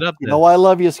I picked love it up you then? know I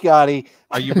love you, Scotty.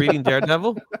 Are you reading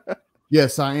Daredevil?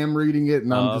 Yes, I am reading it,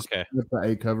 and I'm Oh, just okay. with the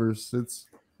A covers.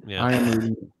 Yeah. I am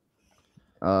reading it.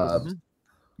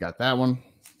 Got that one.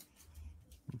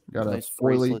 Got a Nice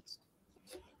foily. bracelets.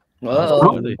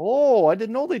 Whoa. Oh, I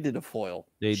didn't know they did a foil.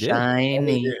 They did.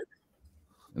 Shiny.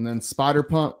 And then Spider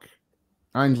Punk.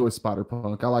 I enjoy Spider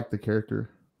Punk. I like the character.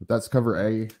 But that's cover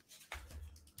A.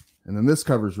 And then this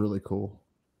cover is really cool.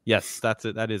 Yes, that's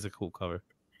it. That is a cool cover.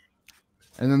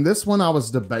 And then this one I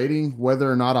was debating whether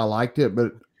or not I liked it,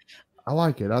 but I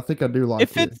like it. I think I do like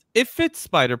it. If it's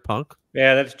Spider Punk.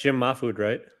 Yeah, that's Jim Mahfood,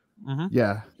 right?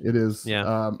 Yeah, it is.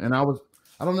 Yeah. And I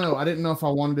don't know. I didn't know if I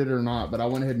wanted it or not, but I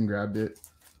went ahead and grabbed it.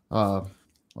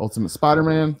 Ultimate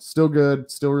Spider-Man, still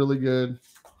good, still really good.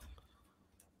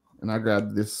 And I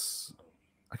grabbed this.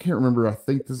 I can't remember. I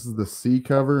think this is the C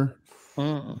cover.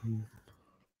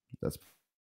 That's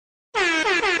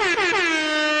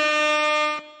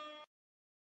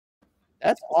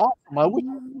awesome. I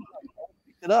wouldn't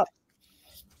pick it up.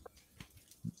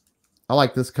 I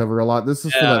like this cover a lot. This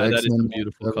is for that that is X-Men a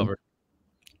beautiful cover.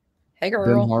 Hey, Ben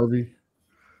girl. Harvey.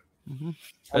 Ben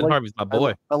Harvey's my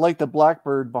boy. I like the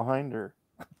blackbird behind her.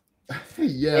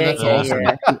 Yeah, that's awesome.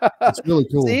 It's really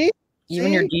cool. See? You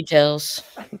and your details.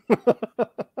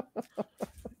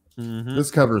 This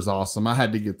cover is awesome. I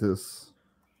had to get this.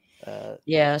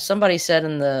 Yeah, somebody said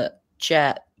in the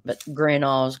chat, but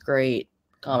Granoff is great.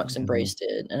 Comics Embrace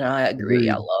did, and I agree.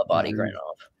 I love Body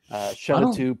Granoff. Shout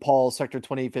out to Paul, Sector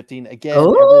 2815. Again,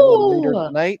 Oh. everyone later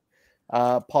tonight.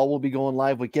 Paul will be going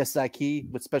live with Guess That Key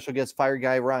with special guest Fire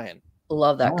Guy Ryan.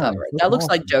 Love that cover. that's That looks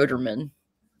awesome. like Doderman.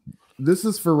 This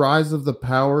is for Rise of the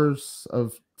Powers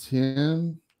of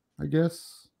 10, I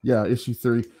guess. Yeah, issue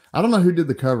 3. I don't know who did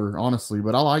the cover, honestly,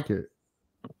 but I like it.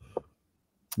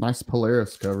 Nice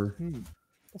Polaris cover.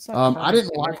 I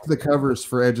didn't like the covers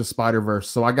for Edge of Spider-Verse,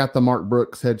 so I got the Mark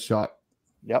Brooks headshot.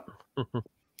 Yep.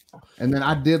 And then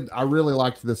I really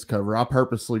liked this cover. I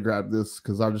purposely grabbed this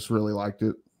because I just really liked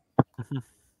it.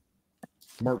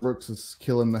 Mark Brooks is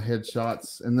killing the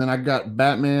headshots. And then I got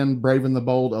Batman Brave and the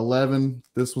Bold 11.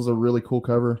 This was a really cool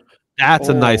cover. That's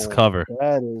a nice cover.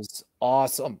 That is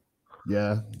awesome.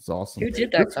 Yeah, it's awesome. Who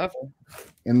did that cover?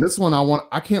 And this one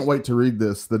I can't wait to read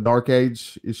this. The Dark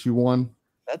Age issue 1.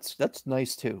 That's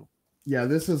nice too. Yeah,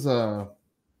 this is who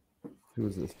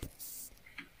is this?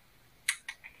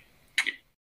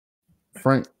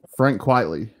 Frank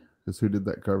Quitely is who did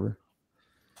that cover.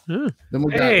 Then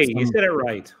we got Hey, you said it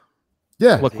right.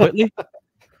 Yeah. What, Whitley?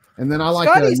 And then I like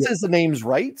Scotty says the name's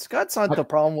right. Scott's not the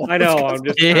problem. I know. I'm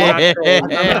just not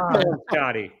trolling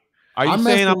Scotty. Are you I saying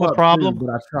mess I'm him a up problem? too,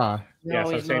 but I try. Yes, No,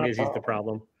 I'm he's saying not a he's the problem.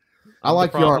 problem. I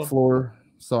like problem? Yard Floor,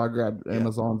 so I grabbed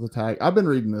Amazon's attack. I've been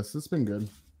reading this. It's been good.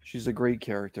 She's a great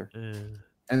character.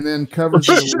 And then covers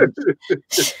of the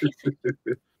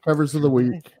week. Covers of the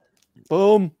week.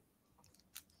 Boom.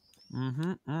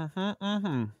 Clearly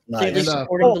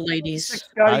supporting the ladies.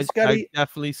 Scotty, I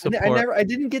definitely support. I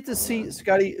didn't get to see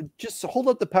Scotty. Just hold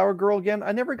up the Power Girl again.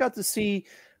 I never got to see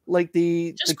like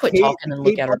the Just quit talking and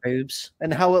look at her boobs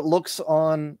and how it looks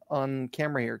on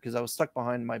camera here because I was stuck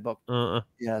behind my book.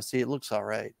 Yeah, see, it looks all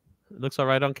right. It looks all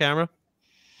right on camera.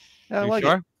 Yeah, I You like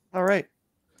sure? it. All right.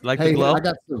 Like the glow.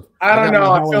 I don't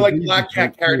know. I feel like Black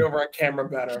Cat carried over on camera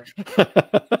better.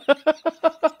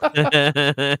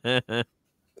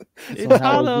 It's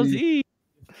Hallows Eve.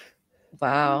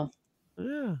 Wow.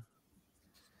 Yeah.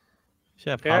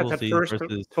 Chef Yeah, Hallows that Eve first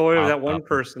versus toy of Pop that one Pop.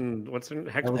 person. What's her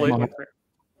heck? That was my-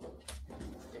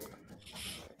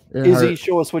 Izzy,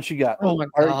 show us what you got. Oh my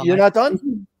God. You're not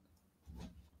done?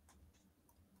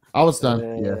 I was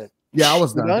done. Yeah, I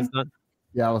was You done. done?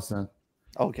 Yeah, I was done.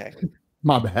 Okay.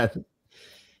 My bad.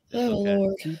 Oh,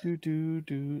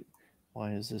 Lord.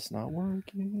 Why is this not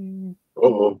working?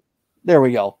 Uh-oh. There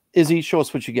we go. Izzy, show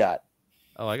us what you got.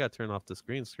 Oh, I got to turn off the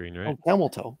screen, right? Oh, camel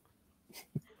toe.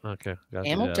 Okay.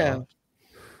 Camel toe.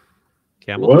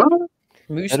 Camel What? toe?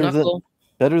 Moose Better knuckle.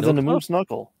 Better than a Milk moose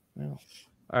knuckle. Yeah.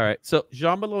 All right. So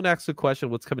Jean Malone asked a question.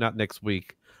 What's coming out next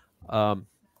week?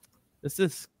 It's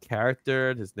this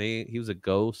character. His name. He was a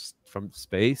ghost from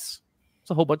space.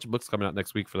 There's a whole bunch of books coming out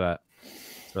next week for that.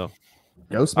 So,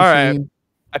 Ghost all right. Machine.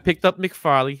 I picked up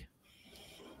McFarlane.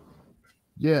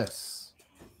 Yes.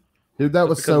 Dude, that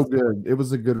was Because- so good. It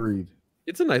was a good read.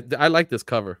 It's a nice. I like this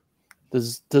cover.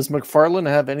 Does McFarlane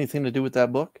have anything to do with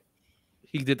that book?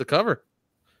 He did the cover.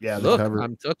 Yeah, the Look, cover.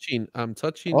 I'm touching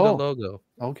the Oh. logo.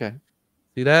 Okay.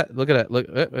 See that? Look at that. Look,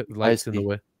 lights in the see.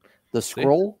 way. The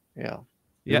scroll? Yeah.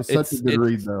 It was such a good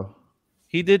read, though.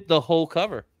 He did the whole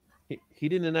cover. He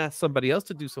didn't ask somebody else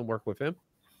to do some work with him.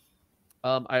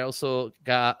 I also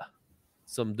got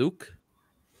some Duke.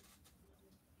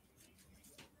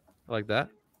 I like that.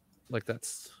 Like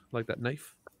that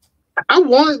knife. I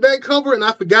wanted that cover and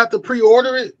I forgot to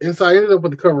pre-order it, and so I ended up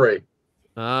with the cover A.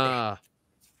 Ah.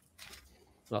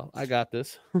 Well, I got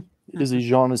this. Izzy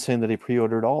Jean is saying that he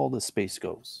pre-ordered all the Space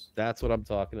Ghosts. That's what I'm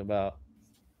talking about.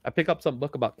 I pick up some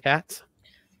book about cats.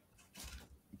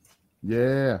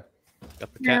 Yeah.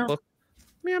 Got the cat book.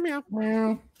 Meow meow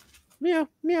Meow. meow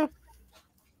meow.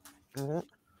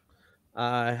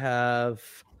 I have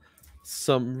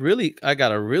I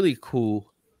got a really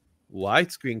cool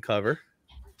widescreen cover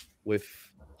with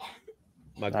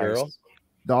my girl.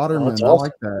 Daughterman. that's I awesome.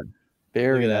 like that.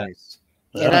 Very Look at that. nice.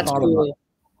 Yeah, that's cool.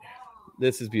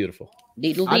 This is beautiful.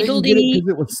 Deedle I deedle didn't get it dee. because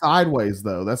it was sideways,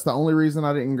 though. That's the only reason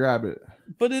I didn't grab it.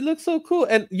 But it looks so cool.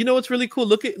 And you know what's really cool?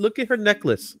 Look at her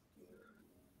necklace.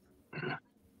 It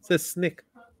says Snick.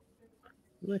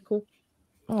 Isn't that cool?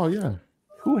 Oh, yeah.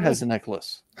 Who has a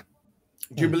necklace?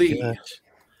 Jubilee.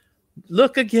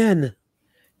 Look again.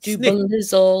 Snick.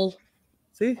 Jubilizzle.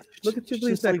 See? Look at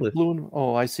Jubilee's Just like necklace. blue and,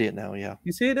 oh, I see it now. Yeah.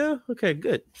 You see it now? Okay,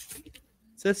 good. It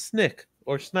says Snick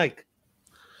or Snike.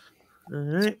 All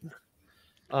right.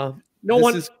 No this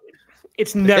one. is-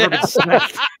 It's never been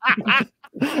snapped.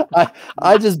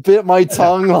 I just bit my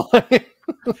tongue. Like,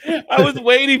 I was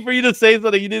waiting for you to say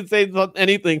something. You didn't say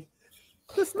anything.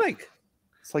 The snake.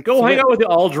 it's like Go hang flip. out with the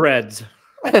Aldreds.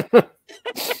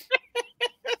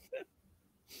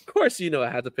 Of course, you know I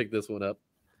had to pick this one up.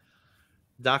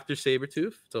 Dr.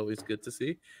 Sabretooth. It's always good to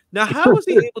see. Now, how was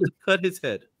he able to cut his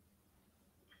head?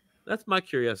 That's my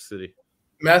curiosity.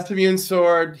 Mass Immune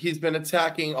Sword. He's been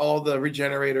attacking all the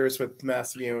regenerators with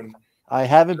Mass Immune. I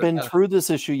haven't been through this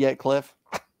issue yet, Cliff.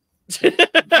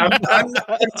 I'm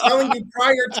telling you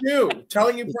prior to.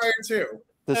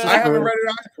 This is I haven't true. read it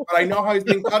either, but I know how he's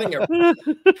been cutting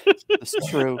it. This is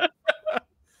true.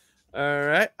 All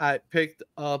right. I picked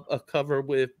up a cover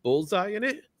with Bullseye in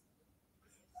it.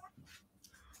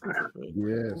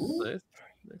 Yes. Nice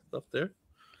stuff there.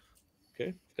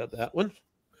 Okay, got that one.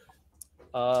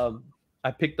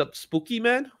 I picked up Spooky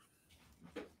Man.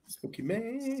 Spooky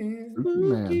Man.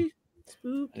 Man.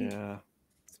 Spooky. Yeah.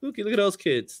 Spooky. Look at those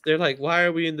kids. They're like, why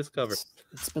are we in this cover?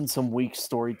 It's been some weak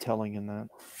storytelling in that.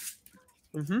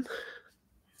 Mm-hmm.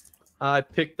 I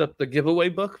picked up the giveaway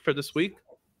book for this week.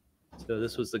 So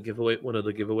this was the giveaway, one of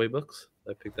the giveaway books.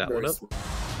 I picked that one up.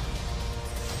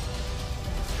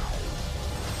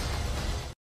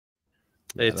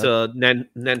 It's a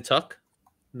Nantuck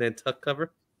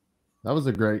cover. That was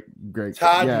a great.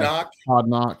 Todd yeah. Knock. Todd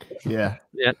Knock. Yeah.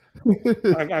 Yeah.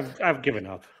 I've given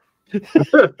up. You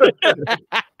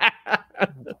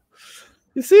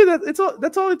see that it's all.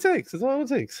 That's all it takes. That's all it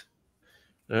takes.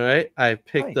 All right. I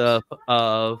picked up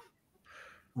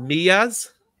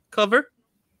Mia's cover.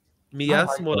 Mias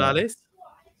like that. Morales.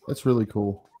 That's really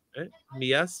cool. Right?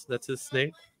 Mias. That's his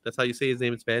name. That's how you say his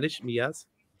name in Spanish. Mias.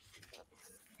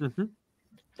 Mm-hmm.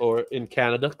 Or in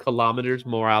Canada, Kilometers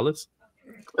Morales.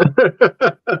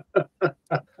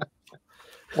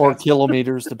 Or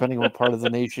kilometers, depending on what part of the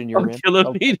nation you're in.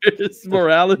 Kilometers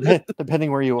Morales.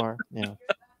 Depending where you are. Yeah.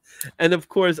 And of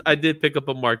course, I did pick up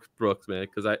a Mark Brooks, man,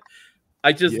 because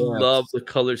I just love the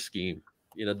color scheme.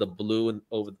 You know, the blue and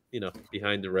over,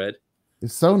 behind the red.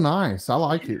 It's so nice. I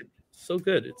like it. So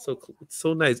good. It's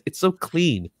so nice. It's so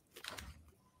clean.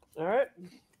 All right.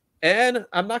 And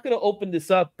I'm not going to open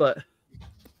this up, but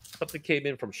something came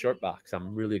in from Shortbox.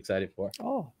 I'm really excited for.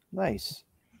 Oh, nice.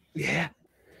 Yeah.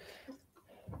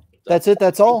 That's it.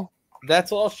 That's all.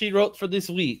 That's all she wrote for this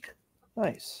week.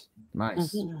 Nice.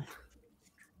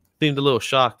 Seemed a little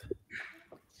shocked.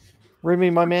 Remy,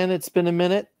 my man, it's been a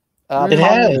minute. It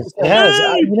has. It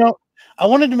has. I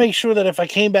wanted to make sure that if I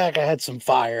came back, I had some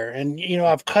fire. And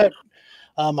I've cut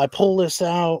my pull list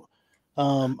out.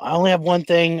 I only have one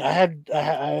thing.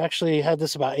 I actually had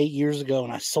this about 8 years ago,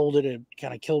 and I sold it. It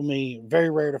kind of killed me. Very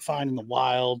rare to find in the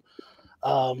wild.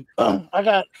 I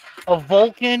got a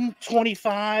Vulcan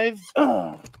 25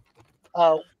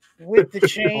 with the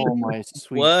chain. Oh my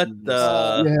sweet! What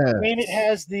the? And it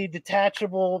has the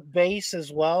detachable base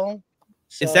as well.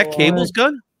 So, is that Cable's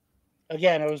gun?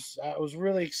 Again, I was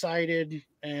really excited,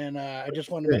 and I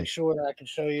just wanted to make sure that I could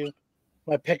show you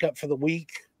my pickup for the week.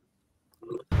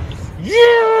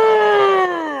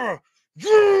 Yeah!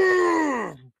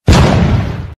 Yeah!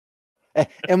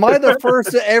 Am I the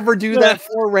first to ever do that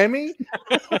for Remy?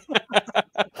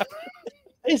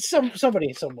 It's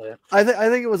somebody somewhere. I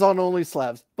think it was on Only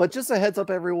Slabs. But just a heads up,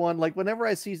 everyone. Like whenever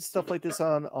I see stuff like this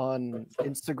on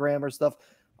Instagram or stuff,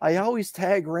 I always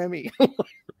tag Remy.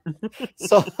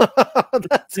 So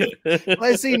that's it. When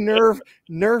I see Nerf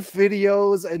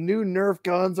videos and new Nerf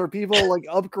guns or people like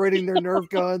upgrading their Nerf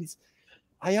guns,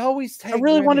 I always tag. I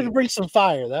really Remy. wanted to bring some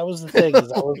fire. That was the thing.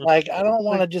 Is I was like, I don't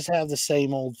want to just have the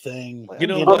same old thing. You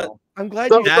know what? I'm glad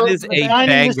that is a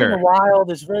banger. This in the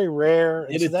wild is very rare.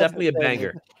 It is definitely a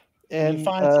banger. And you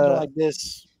find something like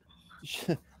this.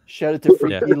 Shout out to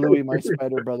Freaky Louie, my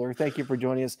spider brother. Thank you for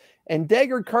joining us. And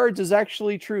Dagger Cards is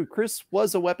actually true. Chris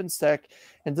was a weapons tech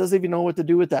and doesn't even know what to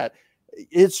do with that.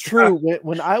 It's true.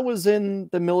 When I was in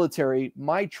the military,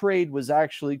 my trade was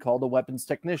actually called a weapons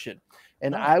technician.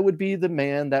 And I would be the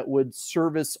man that would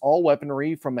service all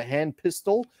weaponry from a hand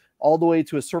pistol all the way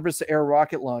to a surface air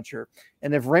rocket launcher.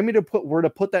 And if Remy were to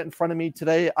put that in front of me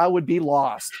today, I would be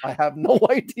lost. I have no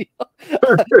idea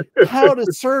how to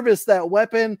service that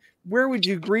weapon. Where would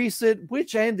you grease it?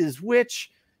 Which end is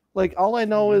which? Like all I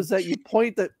know is that you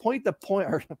point the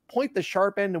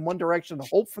sharp end in one direction and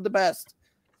hope for the best.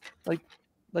 Like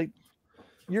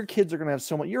your kids are gonna have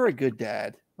so much. You're a good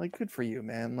dad. Like, good for you,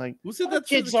 man. Like, who said that?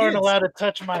 Kids aren't allowed to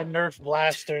touch my Nerf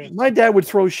blasters. My dad would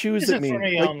throw shoes at me.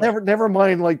 Like, never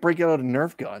mind. Like, breaking out a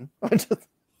Nerf gun. And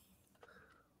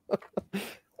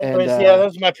yeah, that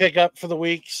was my pickup for the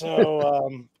week.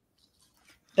 So,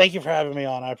 thank you for having me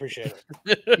on. I appreciate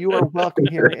it. You are welcome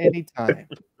here anytime.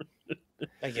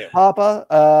 Thank you,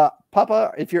 Papa.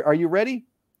 Papa, are you ready?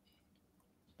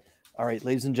 All right,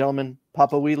 ladies and gentlemen,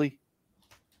 Papa Wheelie.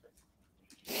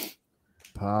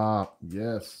 Pop,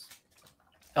 yes.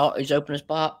 Oh, he's open his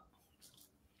pop.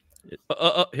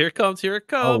 Here it comes.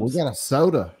 Oh, we got a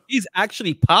soda. He's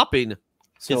actually popping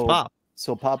his pop.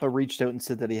 So Papa reached out and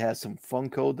said that he has some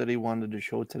Funko that he wanted to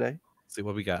show today. Let's see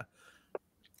what we got.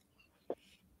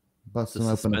 Busting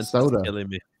open a soda. Killing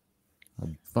me. A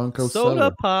Funko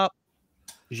soda pop.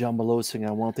 Jean Malo saying,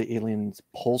 I want the alien's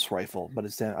pulse rifle, but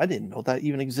it's I didn't know that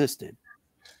even existed.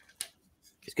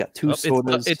 He's got two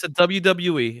sodas. It's a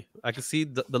WWE. I can see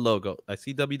the logo. I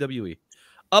see WWE.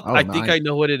 I think I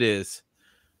know what it is.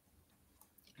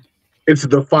 It's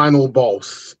the final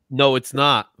boss. No, it's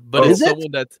not. But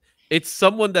it's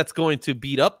someone that's going to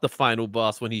beat up the final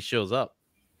boss when he shows up.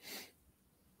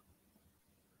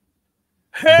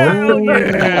 Hell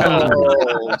yeah!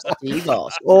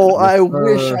 Oh, I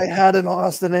wish I had an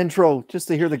Austin intro just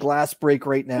to hear the glass break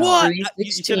right now. What?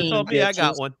 You should have told me I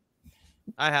got one.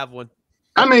 I have one.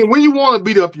 I mean, when you want to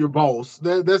beat up your boss,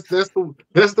 that's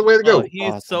the way to go. He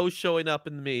is so showing up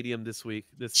in the medium this week.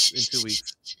 In 2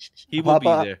 weeks, he will be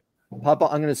there. Papa,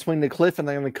 I'm going to swing the cliff, and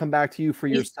I'm going to come back to you for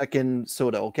your second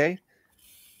soda. Okay,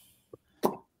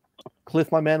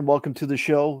 Cliff, my man, welcome to the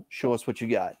show. Show us what you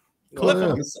got.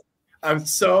 Well, I'm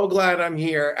so glad I'm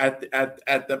here at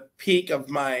the peak of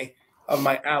my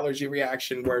allergy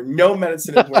reaction where no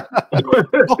medicine is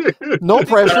working. No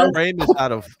pressure. Frame is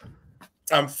out of.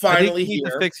 I'm finally you need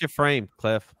here. to fix your frame,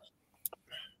 Cliff.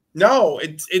 No,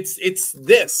 it's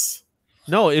this.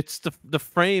 No, it's the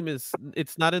frame is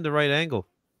it's not in the right angle.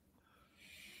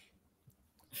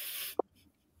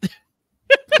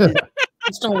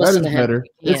 Just don't listen to him. Better.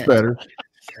 It's better.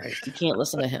 You can't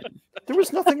listen to him. There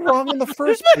was nothing wrong in the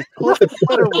first place. Cliff is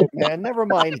better with, man. Never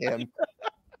mind him.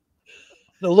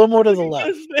 A little more to the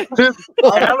left.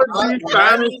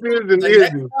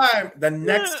 The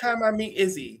next time I meet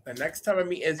Izzy,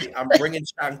 I'm bringing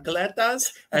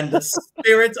chancletas and the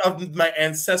spirits of my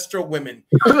ancestral women.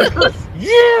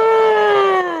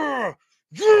 Yeah!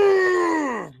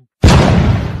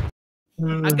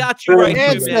 I got you right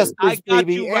here, man. I got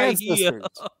baby, you right here.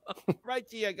 ancestors. Right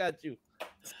here, I got you.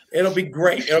 It'll be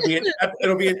great. It'll be an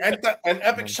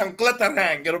epic chancleta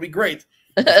hang. It'll be great.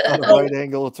 It's not a right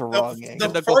angle, it's a wrong angle.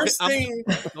 The first thing,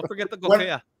 don't forget the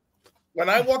gotea. When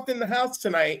I walked in the house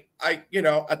tonight, at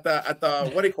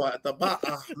the what do you call it, at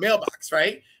the mailbox,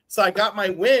 right? So I got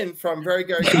my win from Very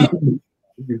Gary.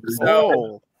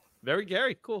 So, Very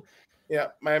Gary, cool. Yeah,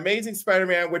 my Amazing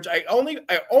Spider-Man, which I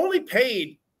only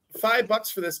paid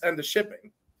 $5 for this and the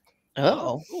shipping.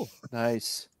 Oh, cool.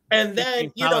 Nice. And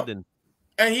then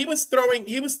and he was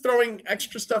throwing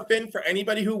extra stuff in for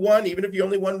anybody who won, even if you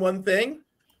only won one thing.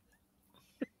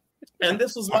 And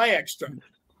this was my extra.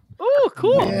 Oh,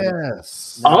 cool.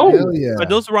 Yes. Oh, hell yeah. Are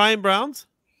those Ryan Browns?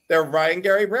 They're Ryan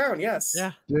Gary Brown, yes.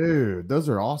 Yeah. Dude, those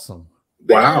are awesome.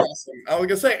 They are awesome. I was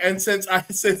gonna say, and since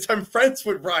I'm friends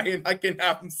with Ryan, I can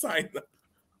have him sign them.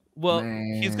 Well,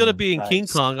 he's gonna be in King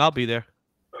Kong. I'll be there.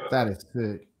 That is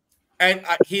sick. And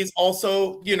he's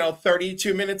also,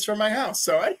 32 minutes from my house.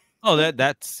 So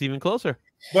that's even closer.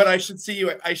 But I should see you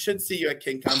at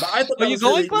King Kong. But I thought Are that you was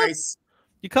going, really Cliff? nice.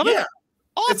 You coming? Yeah.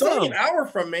 Awesome. It's only an hour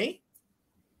from me.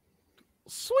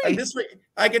 Sweet. And this way,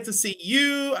 I get to see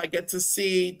you. I get to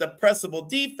see the Pressable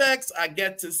Defects. I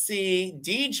get to see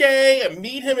DJ and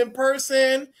meet him in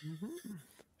person.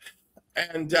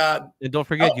 And don't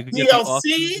forget, you can get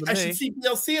DLC. I should see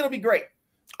DLC. It'll be great.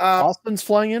 Austin's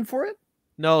flying in for it?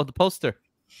 No, the poster.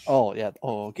 Oh, yeah.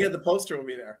 Oh, okay. Yeah, the poster will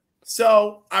be there.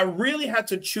 So I really had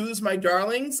to choose my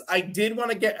darlings. I did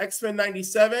want to get X-Men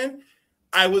 97.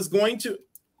 I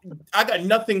got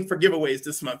nothing for giveaways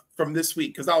this month from this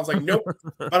week because I was like, nope.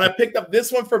 But I picked up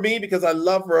this one for me because I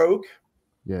love Rogue.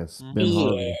 Yes.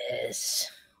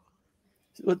 Yes.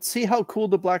 Let's see how cool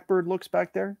the Blackbird looks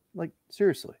back there. Like,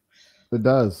 seriously. It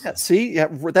does. Yeah, see? Yeah,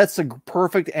 that's a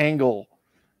perfect angle.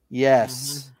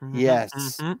 Yes.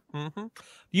 Yes.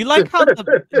 You like how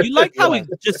it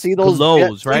just see those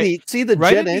glows, jet, right? See the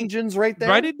jet engines right there?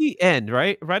 Right at the end,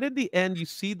 right? Right at the end, you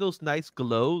see those nice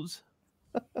glows.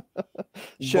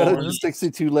 Shout out to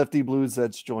 62 Lefty Blues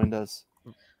that's joined us.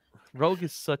 Rogue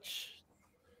is such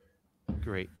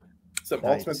great. Some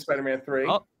Ultimate Spider-Man 3.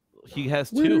 Oh, he has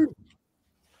 2.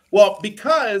 Well,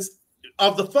 because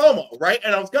of the FOMO, right?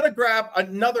 And I was going to grab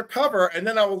another cover, and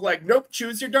then I was like, nope,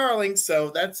 choose your darling. So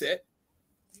that's it.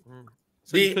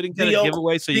 So you couldn't get a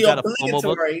giveaway, so you got a FOMO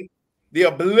book? The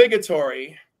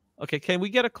obligatory. Okay, can we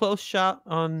get a close shot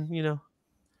on,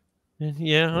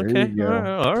 Yeah, okay.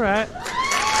 All right.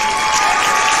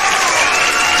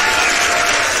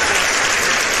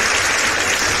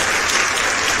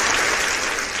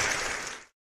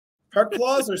 Her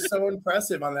claws are so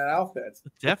impressive on that outfit.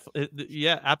 Definitely,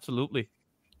 yeah, absolutely.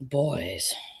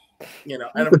 Boys. And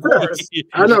of course,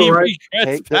 I know, right?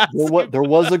 Hey, there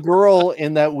was a girl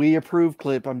in that We Approve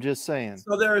clip. I'm just saying.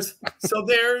 So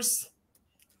there's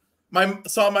my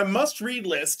must-read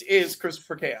list is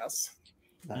Christopher Chaos.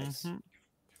 Nice.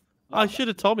 I should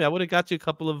have told me. I would have got you a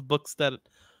couple of books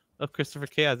of Christopher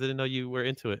Chaos. I didn't know you were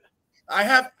into it. I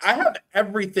have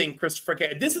everything Christopher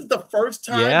Chaos. This is the first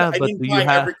time I didn't buy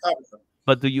every cover.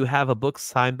 But do you have a book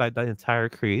signed by the entire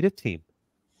creative team?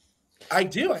 I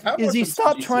do. I have. Izzy,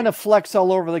 stop trying to flex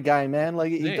all over the guy, man.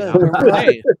 Like he does.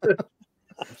 I'm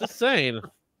just saying.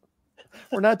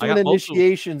 We're not doing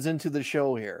initiations into the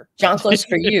show here. John Close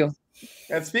for you.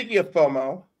 And speaking of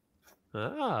FOMO,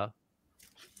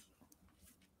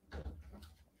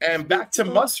 and back to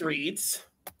must reads.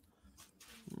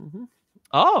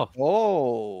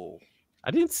 Oh,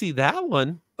 I didn't see that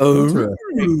one.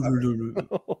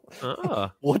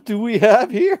 What do we have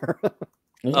here?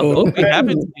 A book we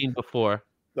haven't seen before.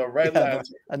 The Red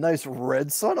Lantern. A nice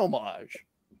Red Sun homage.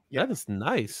 That is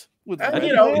nice. With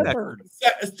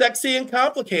sexy and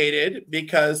complicated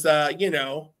because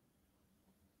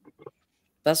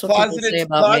That's what people say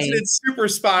about me. Closeted super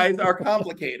spies are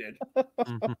complicated.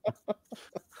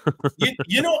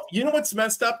 you know what's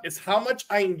messed up is how much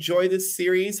I enjoy this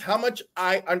series, how much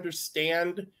I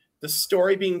understand the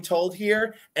story being told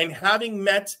here, and having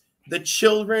met the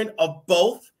children of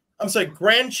both,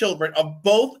 grandchildren of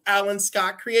both Alan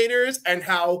Scott creators, and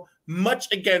how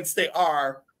much against they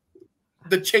are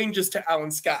the changes to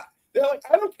Alan Scott. They're like,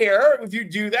 I don't care if you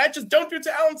do that, just don't do it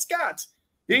to Alan Scott.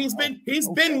 He's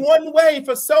been one way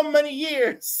for so many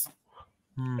years.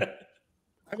 I mean,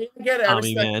 I get it. I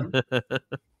respect him.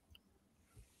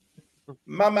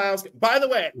 My miles. By the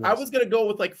way, I was gonna go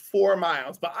with like 4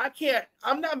 miles, but I can't.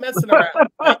 I'm not messing around.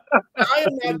 I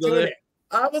am not doing it.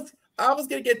 I was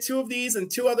gonna get 2 of these and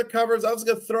 2 other covers. I was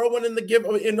gonna throw one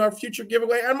in our future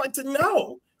giveaway. I'm like,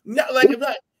 no, like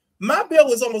my bill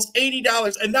was almost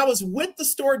 $80, and that was with the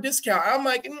store discount. I'm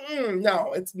like,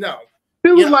 no, it's no.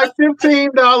 It was like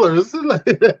 $15.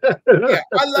 Yeah,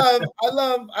 I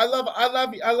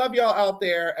love y'all out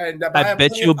there, and I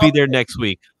bet you'll be there next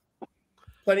week.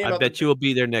 I bet you will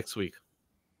be there next week.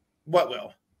 What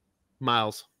will?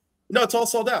 Miles. No, it's all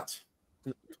sold out.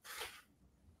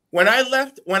 When I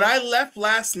left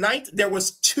last night, there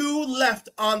was 2 left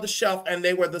on the shelf, and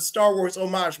they were the Star Wars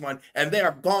homage one, and they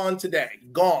are gone today.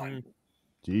 Gone.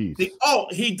 Jeez.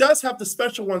 He does have the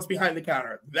special ones behind the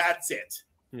counter. That's it.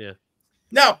 Yeah.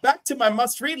 Now back to my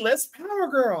must-read list, Power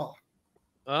Girl.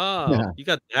 Oh, yeah. You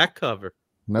got that cover.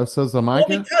 No Sozamika?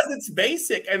 Well, because it's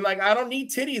basic, and like I don't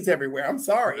need titties everywhere. I'm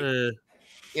sorry.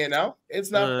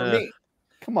 It's not for me.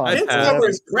 Come on. This cover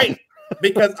is great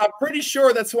because I'm pretty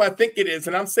sure that's who I think it is,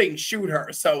 and I'm saying shoot her.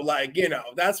 So, like,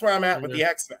 that's where I'm at with the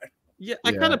X-Men. Yeah,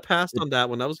 I kind of passed on that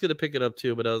one. I was gonna pick it up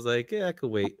too, but I was like, yeah, I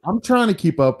could wait. I'm trying to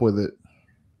keep up with it.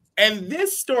 And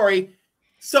this story,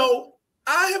 so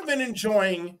I have been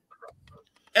enjoying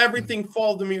everything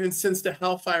Fall of the Mutants since the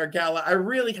Hellfire Gala. I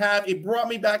really have. It brought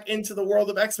me back into the world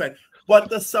of X-Men. But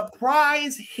the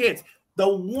surprise hit, the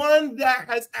one that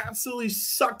has absolutely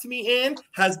sucked me in,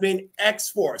 has been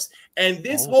X-Force. And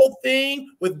this whole thing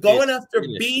with going after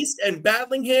Beast and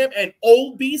battling him, and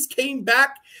old Beast came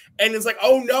back, and it's like,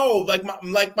 oh no, like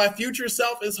my future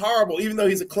self is horrible. Even though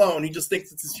he's a clone, he just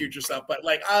thinks it's his future self. But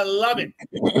like, I love it.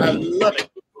 I love it.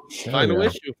 Final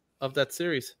issue of that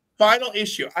series. Final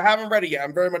issue. I haven't read it yet.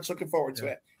 I'm very much looking forward to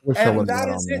it. And that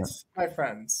is it, my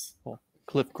friends. Well,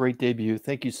 Cliff, great debut.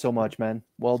 Thank you so much, man.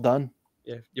 Well done.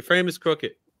 Yeah, your frame is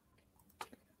crooked.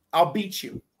 I'll beat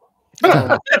you.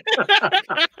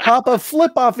 Papa,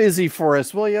 flip off Izzy for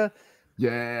us, will you?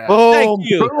 Yeah. Oh, thank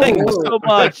you. Thank you so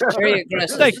much.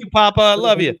 Thank you, Papa. I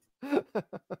love you.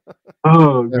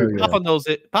 Oh, Papa knows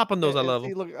it. Papa knows I love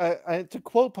him. Look, to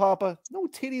quote Papa, no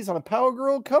titties on a Power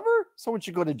Girl cover? Someone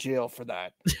should go to jail for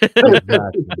that.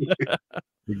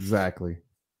 Exactly.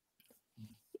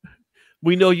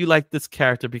 We know you like this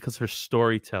character because her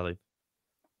storytelling.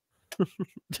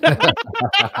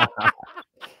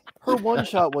 Her one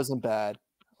shot wasn't bad.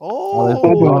 That's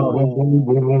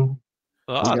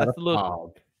a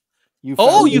little. You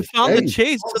found the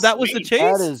chase. So that was the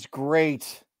chase. That is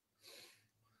great.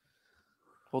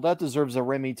 Well, that deserves a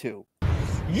Remy too.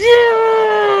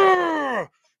 Yeah!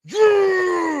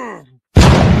 Yeah!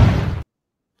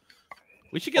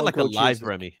 We should get like a live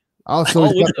Remy. Oh, so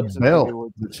he's got the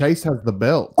belt. The chase has the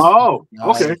belt. Oh,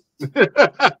 okay.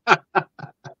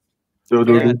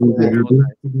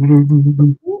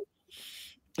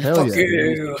 Hell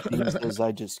yeah. Says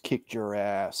I just kicked your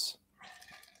ass.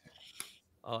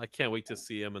 Oh, I can't wait to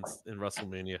see him in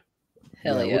WrestleMania.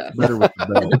 Hell yeah. Better with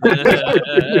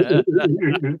the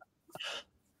belt.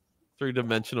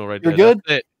 3-dimensional right You're there. good?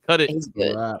 That's it. Cut it. He's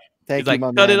good. Thank He's you, like, my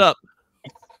cut man. it up.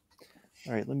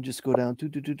 All right, let me just go down.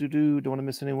 Don't want to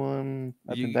miss anyone.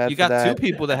 You got 2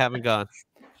 people that haven't gone.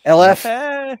 LF.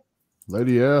 Hey.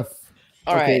 Lady F.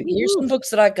 All right, here's some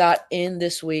books that I got in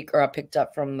this week, or I picked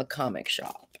up from the comic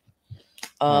shop.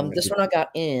 This one I got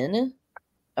in.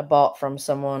 I bought from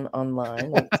someone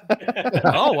online.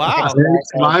 Oh wow!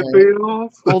 My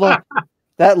field. Hold on,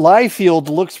 that Liefeld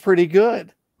looks pretty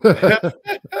good.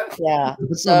 Yeah,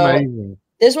 so Amazing.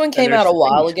 this one came out a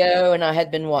while ago, and I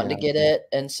had been wanting to get it,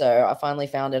 and so I finally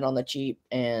found it on the cheap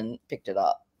and picked it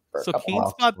up. So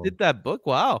Keenspot did that book.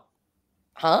 Wow.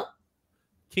 Huh?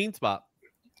 Keenspot,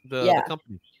 the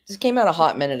company. This came out a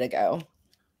hot minute ago.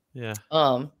 Yeah.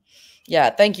 Yeah.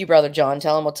 Thank you, Brother John.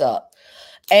 Tell him what's up.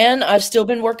 And I've still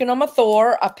been working on my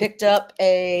Thor. I picked up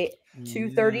a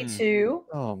 232.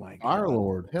 Oh my God. Our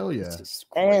Lord. Hell yeah.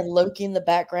 And Loki in the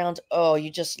background. Oh, you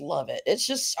just love it. It's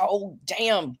just so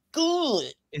damn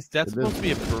good. Is that supposed to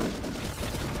be a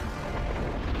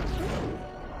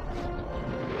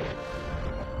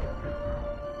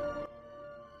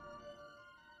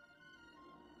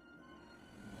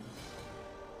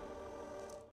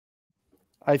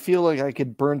I feel like I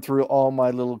could burn through all my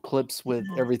little clips with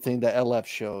everything that LF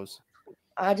shows.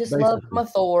 I just love my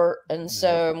Thor, and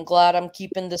so I'm glad I'm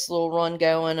keeping this little run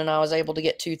going, and I was able to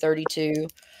get 232.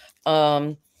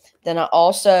 Then I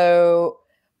also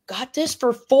got this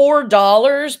for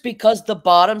 $4 because the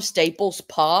bottom staples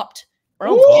popped. I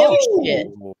don't give a shit.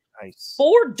 Nice.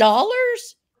 $4?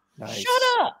 Nice. Shut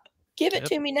up. Give it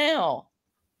to me now.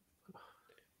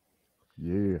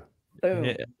 Yeah. Boom.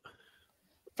 Yeah.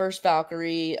 First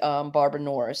Valkyrie, Barbara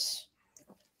Norris.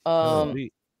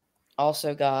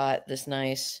 Also got this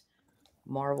nice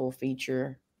Marvel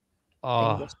feature.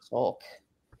 Famous Hulk.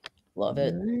 Love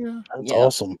it. Yeah, that's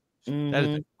awesome. That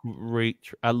is a great.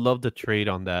 I love the trade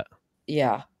on that.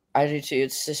 Yeah, I do too.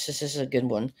 This is a good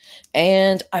one.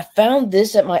 And I found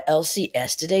this at my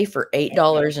LCS today for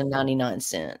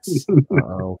 $8.99.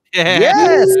 Oh,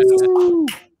 Yes.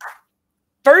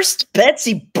 First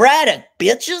Betsy Braddock,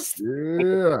 bitches.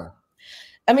 yeah.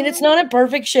 I mean, it's not in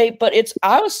perfect shape, but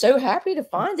I was so happy to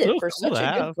find it Still for cool such to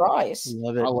a good have. price.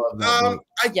 Love it. I love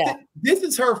that. This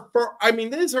is her first. I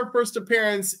mean, this is her first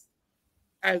appearance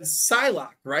as Psylocke,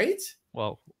 right?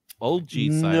 Well, OG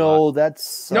No,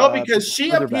 that's No, because she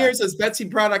further appears back. as Betsy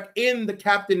Braddock in the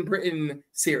Captain Britain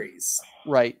series.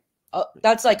 Right.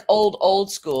 That's like old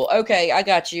school. Okay, I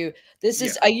got you. This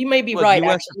is you may be right.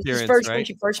 US Actually, this is appearance, when right?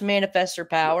 she first manifests her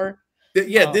power.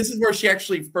 This is where she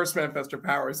actually first manifests her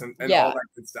powers and all that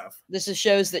good stuff. This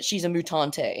shows that she's a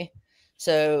mutante.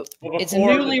 So it's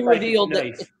before, newly like, revealed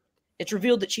nice. that it's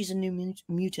revealed that she's a new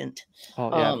mutant. Oh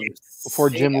yeah. Before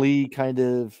Jim Lee kind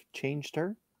of changed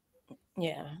her.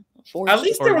 Yeah. At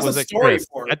least there was a story Chris?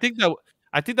 for it. I think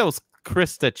that was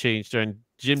Chris that changed her, and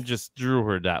Jim just drew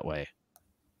her that way.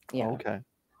 Yeah. Okay.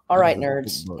 All right,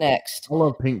 nerds. Next. I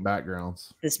love pink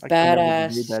backgrounds. This I can't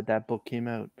remember the badass. year that book came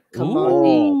out. Come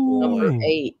on, number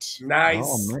 8. Nice.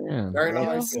 Oh man. Very Yeah.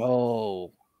 nice.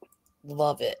 Oh,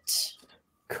 Love it.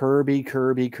 Kirby.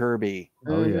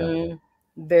 Oh yeah. Mhm.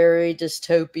 Very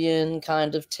dystopian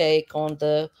kind of take on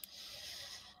the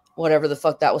whatever the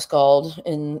fuck that was called,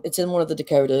 and it's in one of the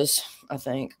Dakotas, I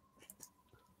think.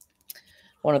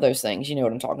 One of those things, you know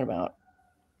what I'm talking about.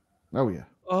 Oh yeah.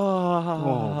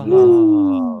 Oh.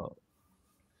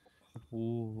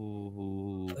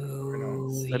 Ooh.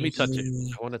 Let me touch it.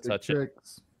 I want to touch it.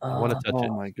 I want to touch it.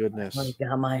 Oh my goodness. I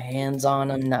got my hands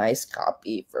on a nice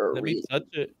copy for a Let me reason. touch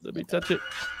it. Let me touch it.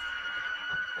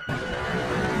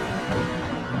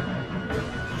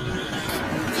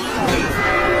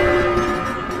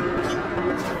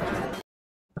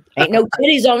 Ain't no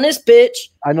titties on this bitch.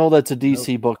 I know that's a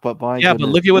DC book, but my Yeah, goodness.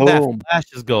 but look at what Boom. that flash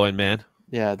is going, man.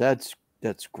 Yeah, that's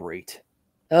great.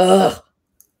 Ugh.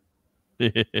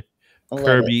 I love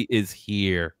Kirby is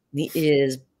here. He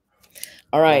is.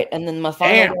 All right, and then my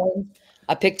final one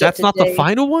I picked That's up not the today.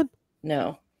 final one?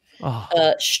 No. Oh.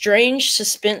 Strange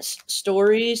Suspense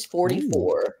Stories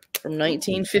 44 from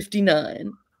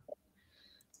 1959.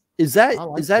 Is that I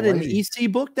like is that the an lady. EC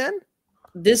book then?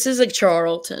 This is a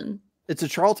Charlton. It's a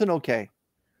Charlton. Okay,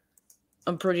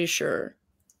 I'm pretty sure.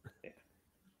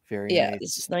 very Yeah, nice.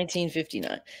 this is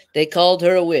 1959. They called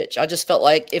her a witch. I just felt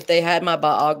like if they had my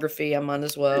biography, I might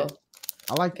as well.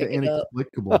 I like the Pick it up.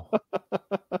 inexplicable.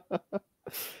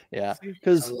 Yeah,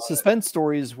 because suspense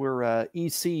stories were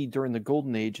EC during the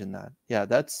golden age in that. Yeah,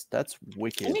 that's Let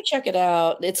wicked. me check it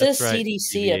out. It says That's right,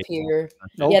 CDC up CDC. here.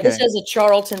 Okay. Yeah, this is a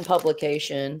Charlton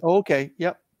publication. Okay.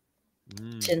 Yep.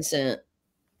 10 cent.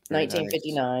 Very nice.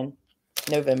 1959.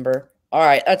 November. All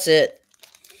right, that's it.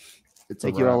 It's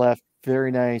Thank a you, wrap. LF.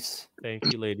 Very nice. Thank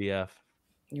you, Lady F.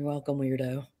 You're welcome,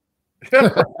 weirdo. All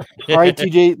right,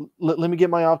 TJ, let me get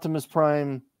my Optimus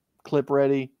Prime clip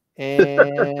ready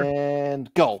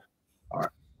and go.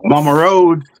 Mama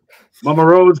Rhodes.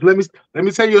 Let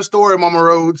me tell you a story, Mama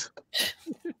Rhodes.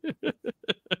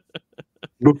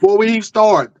 Before we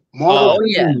start, Marvel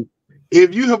preview,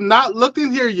 if you have not looked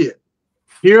in here yet,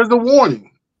 here's the warning.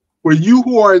 For you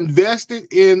who are invested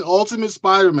in Ultimate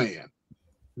Spider-Man,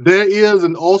 there is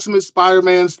an Ultimate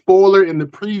Spider-Man spoiler in the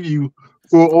preview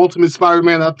for Ultimate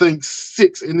Spider-Man, I think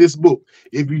 6 in this book.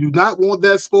 If you do not want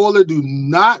that spoiler, do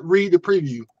not read the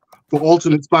preview for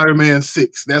Ultimate Spider-Man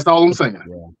 6. That's all I'm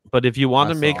saying. But if you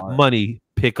want to I make saw it. money,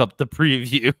 pick up the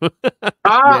preview.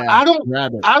 I don't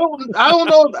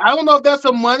know if that's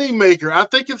a money maker. I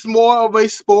think it's more of a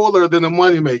spoiler than a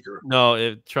money maker.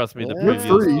 No, trust me, the Yeah. preview.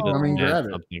 You're free. is I mean, grab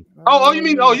it. something.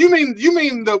 You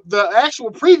mean the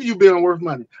actual preview being worth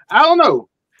money? I don't know,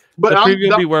 but The I'm preview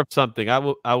will be worth something. I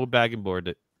will bag and board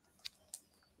it.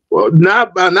 well,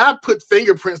 not put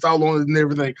fingerprints all on it and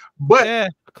everything, but Yeah,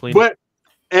 clean. but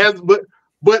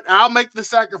I'll make the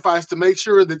sacrifice to make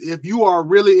sure that if you are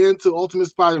really into Ultimate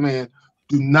Spider-Man,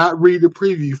 do not read the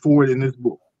preview for it in this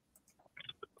book.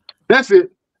 That's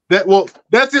it.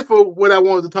 That's it for what I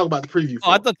wanted to talk about the preview for.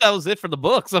 Oh, I thought that was it for the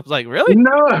books. I was like, really?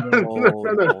 No.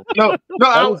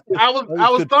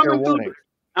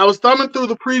 I was thumbing through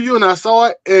the preview and I saw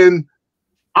it, and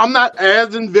I'm not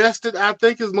as invested, I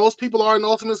think, as most people are in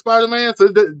Ultimate Spider-Man, so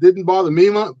it didn't bother me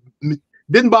much.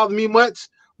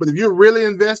 But if you're really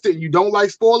invested and you don't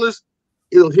like spoilers,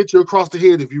 it'll hit you across the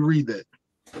head if you read that.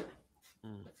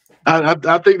 I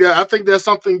think there's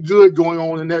something good going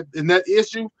on in that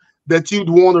issue that you'd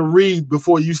want to read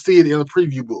before you see it in a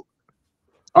preview book.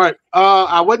 All right,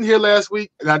 I wasn't here last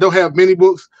week, and I don't have many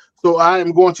books, so I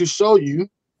am going to show you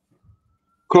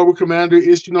Cobra Commander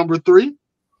issue number 3,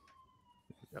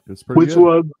 which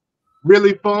was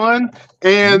really fun,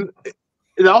 and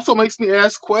it also makes me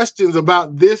ask questions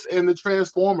about this and the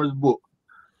Transformers book.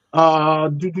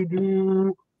 Rum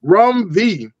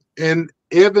V and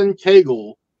Evan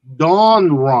Cagle,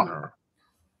 Dawn Runner.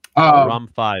 Rum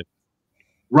 5.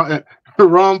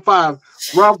 Rum 5.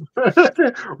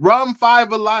 Rum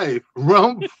 5 Alive.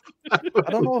 Rum. I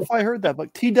don't know if I heard that,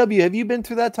 but TW, have you been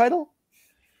through that title?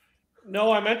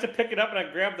 No, I meant to pick it up and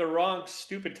I grabbed the wrong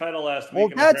stupid title last week.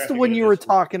 Well, that's the one you were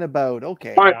talking about.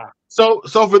 Okay. All right. So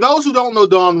for those who don't know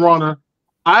Dawn Runner,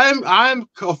 I'm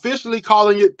officially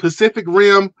calling it Pacific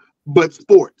Rim, but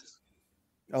sports.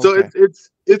 Okay. So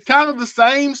it's kind of the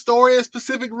same story as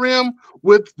Pacific Rim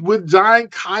with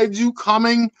giant kaiju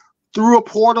coming through a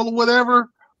portal or whatever,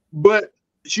 but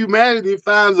humanity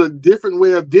finds a different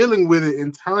way of dealing with it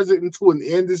and turns it into an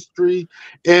industry.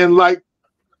 And like,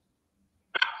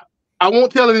 I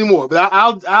won't tell anymore, but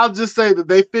I'll just say that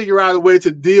they figure out a way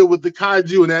to deal with the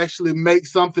kaiju and actually make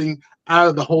something out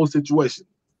of the whole situation.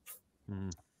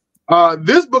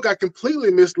 This book I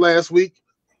completely missed last week,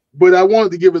 but I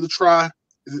wanted to give it a try.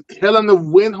 Is it Helen of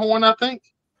Windhorn, I think?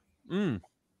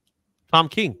 Tom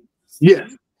King.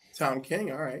 Yes. Tom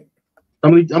King, all right.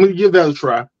 I'm gonna give that a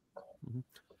try.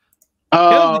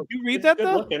 Did you read that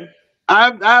though?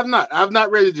 I've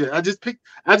not read it yet. I just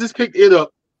picked it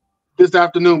up this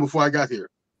afternoon before I got here.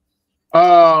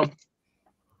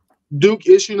 Duke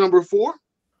issue number 4.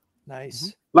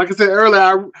 Nice. Like I said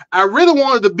earlier, I really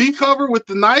wanted the B cover with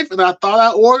the knife, and I thought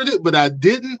I ordered it, but I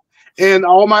didn't. And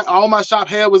all my shop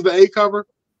had was the A cover,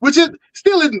 which it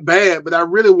still isn't bad, but I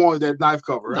really wanted that knife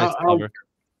cover. Nice cover.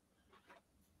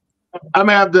 I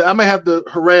may have to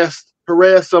harass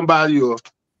somebody or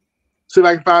see if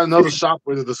I can find another shop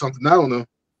with it or something. I don't know.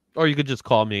 Or you could just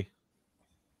call me.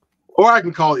 Or I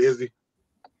can call Izzy.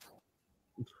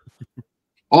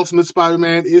 Ultimate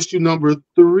Spider-Man issue number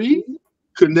 3,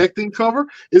 connecting cover.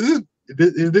 Is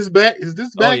this back? Is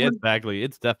this Bagley? Oh, yeah, it's Bagley.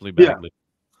 It's definitely Bagley.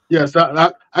 Yes,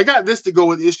 I got this to go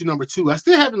with issue number 2. I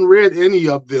still haven't read any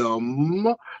of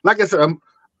them. Like I said,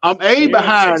 I'm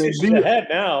behind. 6 issues ahead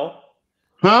now.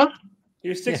 Huh?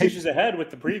 You're 6 issues ahead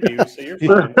with the preview, so you're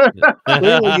fine.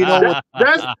 You know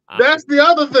that's the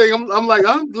other thing.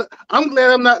 I'm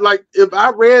glad I'm not like, if I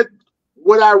read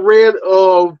what I read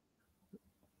of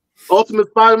Ultimate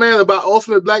Spider-Man about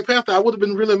Ultimate Black Panther, I would have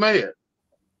been really mad.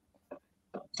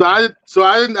 So I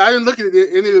didn't look at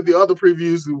any of the other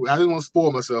previews. I didn't want to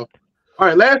spoil myself. All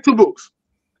right, last 2 books.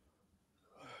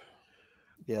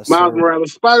 Yes, Miles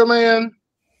Morales Spider-Man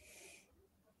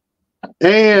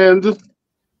and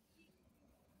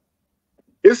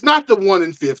it's not the 1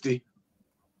 in 50,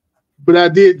 but I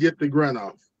did get the grunt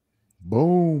off.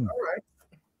 Boom. All right.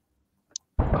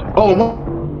 Oh,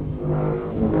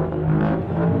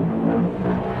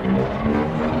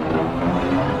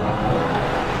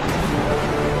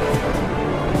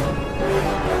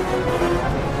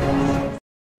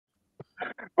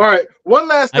 all right. One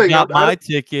last thing. I got my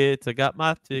tickets. I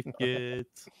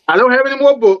don't have any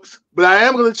more books, but I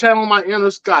am going to channel my inner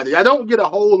Scotty. I don't get a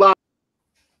whole lot.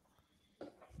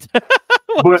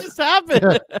 What just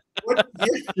happened?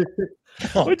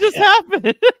 What just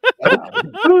happened?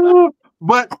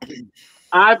 But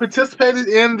I participated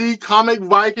in the Comic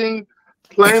Viking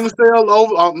claim sale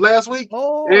over last week,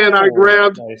 and I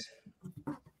grabbed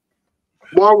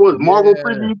Marvel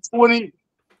Preview 20.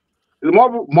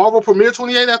 Marvel Premiere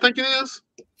 28, I think it is.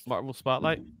 Marvel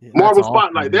Spotlight. Yeah, Marvel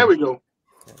Spotlight. Awesome. There we go.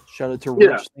 Yeah. Shout out to Rich.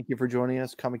 Yeah. Thank you for joining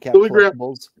us. Comic Cap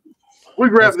Collectibles. We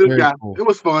grabbed this guy. Cool. It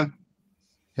was fun.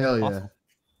 Hell yeah. Awesome.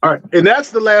 All right. And that's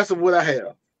the last of what I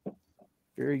have.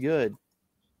 Very good.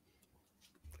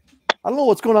 I don't know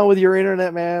what's going on with your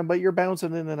internet, man, but you're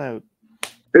bouncing in and out.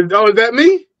 Is that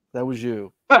me? That was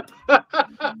you. I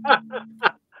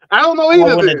don't know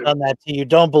either. I wouldn't have done that to you.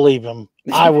 Don't believe him.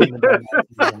 I wouldn't have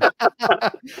done that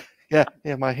to you.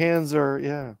 Yeah, my hands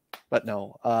are, but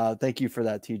no. Thank you for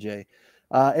that, TJ.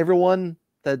 Everyone,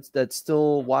 that's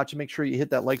still watching, make sure you hit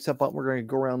that likes up button. We're going to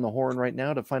go around the horn right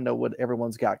now to find out what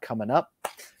everyone's got coming up.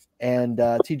 And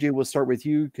TJ, we'll start with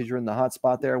you because you're in the hot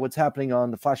spot there. What's happening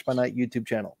on the Flash by Night YouTube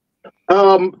channel?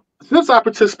 Since I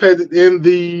participated in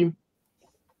the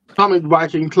Comic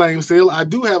Viking claim sale, I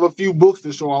do have a few books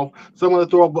to show off. So I'm going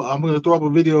to throw up a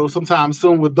video sometime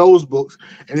soon with those books.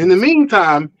 And in the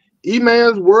meantime,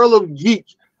 E-Man's World of Geek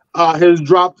has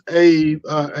dropped a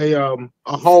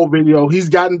haul video. He's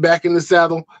gotten back in the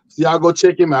saddle, so y'all go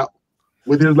check him out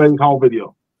with his latest haul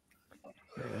video.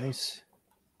 Very nice.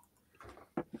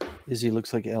 Izzy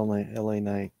looks like LA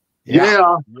Knight.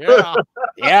 Yeah.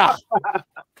 Yeah.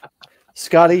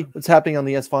 Scotty, what's happening on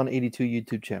the SVon82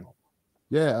 YouTube channel?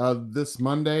 Yeah, this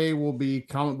Monday will be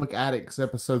Comic Book Addicts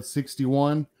episode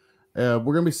 61. We're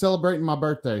going to be celebrating my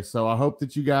birthday, so I hope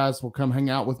that you guys will come hang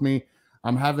out with me.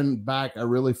 I'm having back a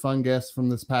really fun guest from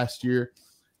this past year,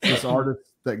 this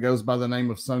artist that goes by the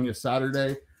name of Sonia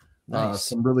Saturday. Nice.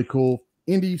 Some really cool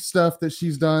indie stuff that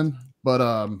she's done,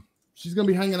 but she's going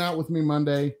to be hanging out with me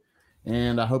Monday,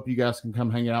 and I hope you guys can come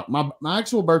hang out. My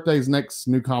actual birthday is next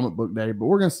New Comic Book Day, but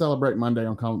we're going to celebrate Monday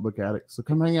on Comic Book Addicts, so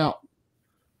come hang out.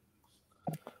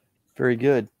 Very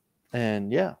good.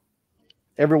 And yeah,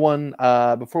 everyone,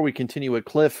 before we continue with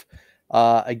Cliff,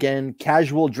 again,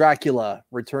 Casual Dracula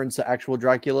returns to Actual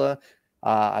Dracula,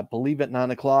 I believe at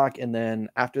 9 o'clock. And then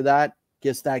after that,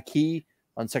 Guess That Key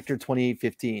on Sector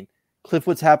 2815. Cliff,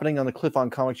 what's happening on the Cliff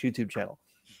on Comics YouTube channel?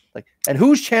 And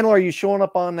whose channel are you showing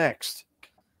up on next?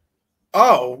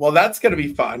 Oh, well, that's going to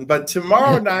be fun. But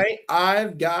tomorrow night,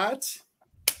 I've got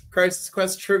Crisis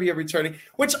Quest Trivia returning,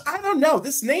 which I don't know.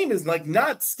 This name is like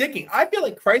not sticking. I feel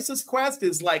like Crisis Quest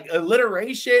is like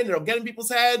alliteration. It'll get in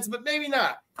people's heads, but maybe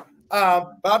not.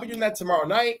 But I'll be doing that tomorrow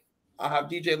night. I'll have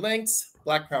DJ Links,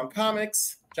 Black Crown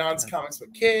Comics, John's Comics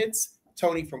with Kids,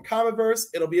 Tony from Comiverse.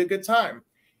 It'll be a good time.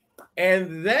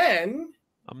 And then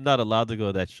I'm not allowed to go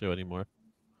to that show anymore.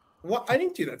 Well, I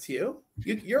didn't do that to you.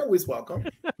 You're always welcome.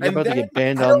 You're about to get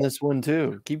banned on this one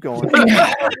too. Keep going.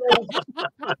 I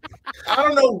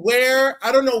don't know where.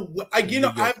 I don't know.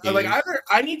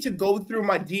 I need to go through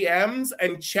my DMs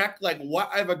and check like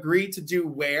what I've agreed to do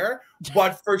where.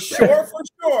 But for sure,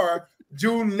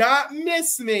 do not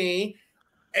miss me.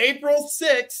 April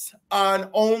 6th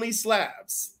on Only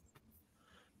Slabs.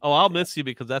 Oh, I'll miss you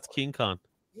because that's King Kong.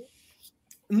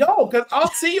 No, because I'll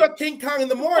see you at King Kong in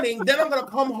the morning. Then I'm gonna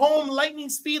come home lightning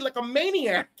speed like a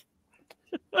maniac.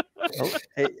 Oh,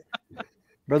 hey,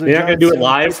 Brother, you're not gonna do it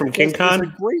live from King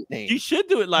Kong? Great name. You should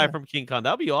do it live from King Kong.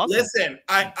 That'd be awesome. Listen,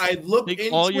 I looked Take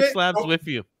into all your it. slabs with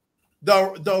you.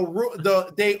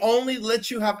 They only let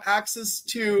you have access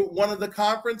to one of the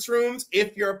conference rooms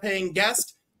if you're a paying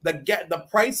guest. The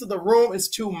price of the room is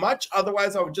too much.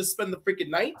 Otherwise, I would just spend the freaking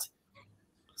night.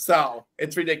 So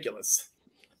it's ridiculous.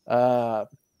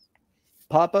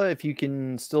 Papa, if you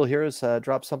can still hear us,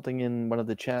 drop something in one of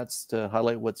the chats to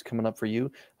highlight what's coming up for you.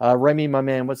 Remy, my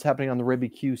man, what's happening on the Remy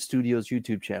Q Studios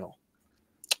YouTube channel?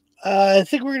 I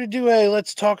think we're going to do a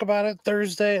Let's Talk About It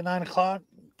Thursday at 9 o'clock,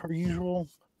 per usual.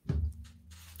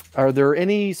 Are there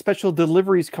any special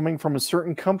deliveries coming from a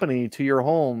certain company to your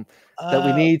home that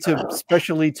we need to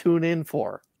specially tune in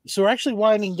for? So we're actually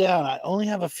winding down. I only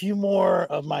have a few more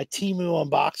of my Temu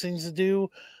unboxings to do.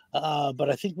 But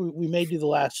I think we may do the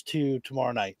last two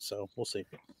tomorrow night, so we'll see.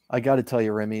 I got to tell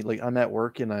you, Remy, like I'm at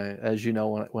work, and as you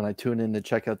know, when I tune in to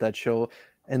check out that show,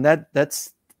 and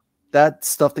that's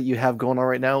stuff that you have going on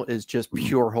right now is just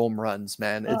pure home runs,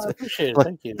 man. I appreciate it. Like,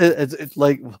 Thank you. It's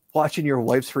like watching your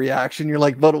wife's reaction. You're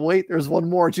like, but wait, there's one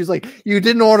more. And she's like, you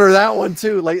didn't order that one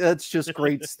too. Like that's just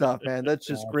great stuff, man. That's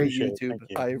just great YouTube.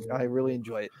 I really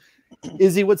enjoy it.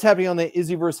 Izzy, what's happening on the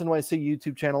Izzyverse NYC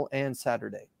YouTube channel and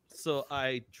Saturday? So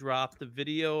I dropped the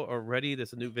video already.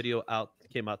 There's a new video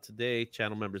came out today.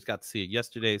 Channel members got to see it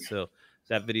yesterday, so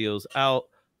that video's out.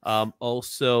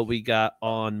 Also, we got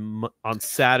on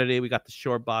Saturday, we got the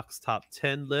Short Box top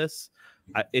 10 list.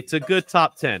 It's a good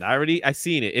top 10. I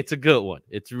seen it. It's a good one.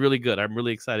 It's really good. I'm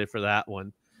really excited for that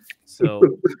one. So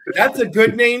that's a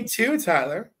good name too,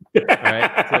 Tyler. All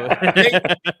right. So.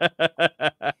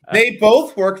 They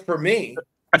both work for me.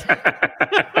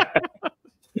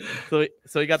 So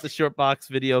you got the Short Box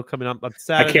video coming up on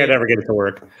Saturday. I can't ever get it to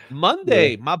work.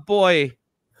 Monday, my boy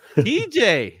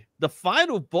TJ, the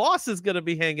final boss, is going to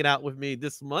be hanging out with me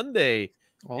this Monday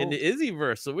in the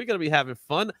Izzyverse. So we're going to be having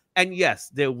fun. And yes,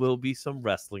 there will be some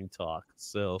wrestling talk.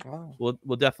 So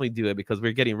we'll definitely do it because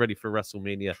we're getting ready for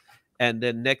WrestleMania. And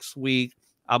then next week,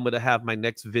 I'm going to have my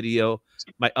next video,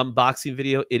 my unboxing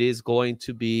video. It is going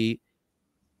to be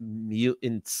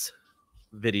Mutants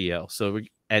video. So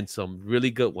and some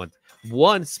really good ones.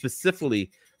 One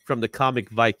specifically from the comic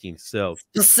Vikings. So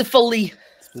specifically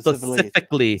from the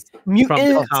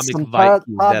mutants. comic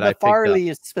Vikings that I picked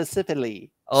up.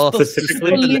 Specifically. Oh,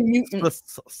 Specifically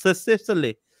mutants.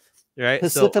 Specifically.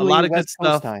 Right. So a lot of good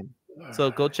stuff.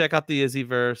 So go check out the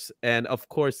Izzyverse. And of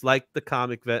course, like the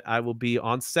comic vet, I will be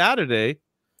on Saturday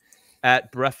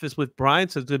at Breakfast with Brian.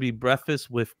 So it's going to be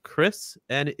Breakfast with Chris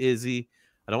and Izzy.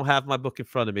 I don't have my book in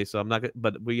front of me, so I'm not.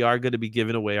 But we are going to be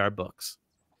giving away our books.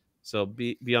 So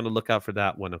be on the lookout for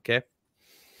that one. Okay.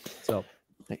 So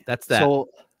that's that. So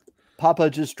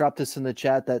Papa just dropped this in the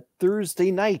chat that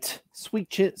Thursday night, Sweet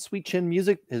Chin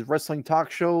Music, his wrestling talk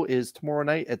show is tomorrow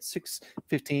night at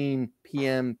 6:15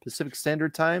 p.m. Pacific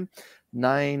Standard Time,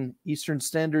 9 Eastern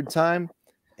Standard Time.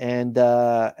 And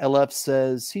LF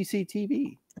says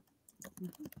CCTV.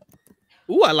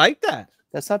 Ooh, I like that.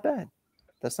 That's not bad.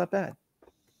 That's not bad.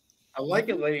 I like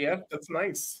it, Lady F. That's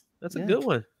nice. That's a good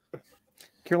one.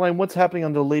 Caroline, what's happening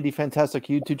on the Lady Fantastic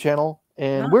YouTube channel?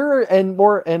 And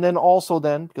and then also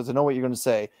then, because I know what you're going to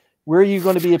say, where are you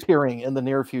going to be appearing in the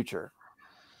near future?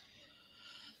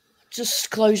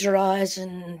 Just close your eyes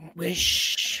and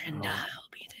wish, and I'll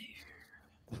be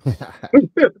there.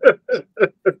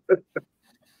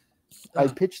 I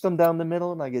pitch them down the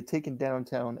middle and I get taken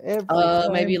downtown every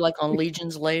time. Maybe like on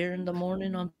Legion's Lair in the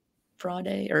morning on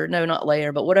Friday, or no, not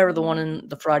Lair, but whatever the one in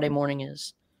the Friday morning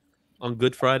is. On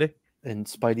Good Friday? And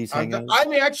Spidey's Hangout. I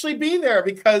may actually be there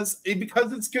because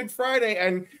it's Good Friday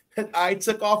and I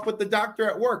took off with the doctor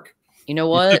at work. You know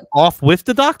what? You took off with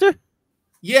the doctor?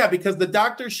 Yeah, because the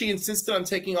doctor, she insisted on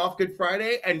taking off Good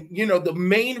Friday. And, you know, the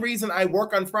main reason I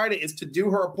work on Friday is to do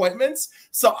her appointments.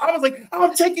 So I was like,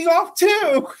 I'm taking off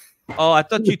too. Oh, I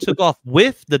thought you took off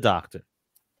with the doctor.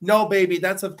 No, baby,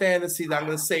 that's a fantasy that I'm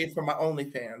going to save for my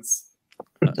OnlyFans.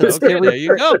 Okay, there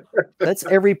you go. That's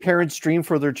every parent's dream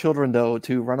for their children, though,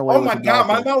 to run away. Oh my God,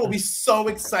 my mom will be so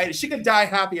excited. She could die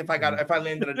happy if I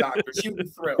landed a doctor. She would be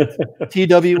thrilled.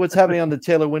 TW, what's happening on the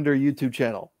Taylor Winder YouTube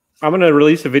channel? I'm going to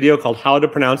release a video called "How to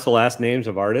Pronounce the Last Names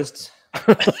of Artists."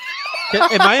 Am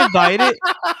I invited?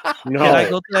 No. Can I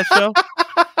go to that show?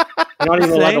 I'm not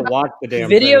even allowed to watch the damn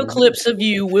video thing. clips of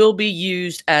you will be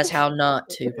used as how not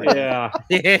to. Yeah.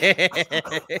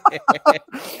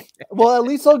 Well, at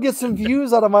least I'll get some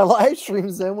views out of my live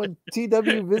streams then when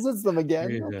TW visits them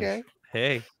again. Okay.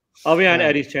 Hey. I'll be on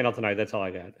Eddie's channel tonight. That's all I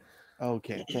got.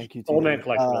 Okay. Thank you. Old Man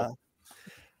Collectible.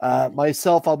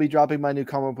 Myself, I'll be dropping my new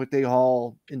comic book day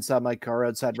haul inside my car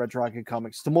outside Red Rocket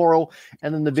Comics tomorrow.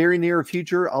 And in the very near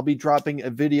future, I'll be dropping a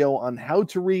video on how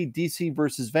to read DC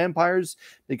versus Vampires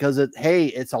because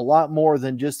it's a lot more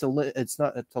than just it's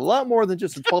a lot more than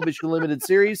just a 12-issue limited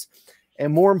series.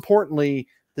 And more importantly,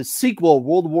 the sequel,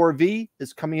 World War V,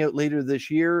 is coming out later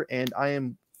this year, and I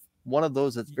am one of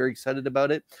those that's very excited about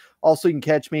it. Also, you can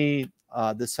catch me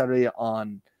this Saturday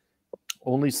on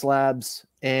Only Slabs.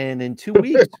 And in 2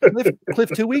 weeks,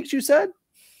 Cliff, 2 weeks, you said?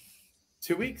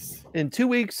 2 weeks. In 2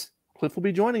 weeks, Cliff will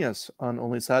be joining us on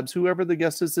Only Slabs. Whoever the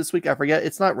guest is this week, I forget.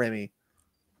 It's not Remy.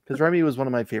 Because Remy was one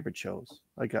of my favorite shows.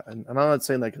 And I'm not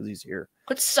saying that because he's here.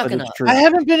 Quit sucking up. I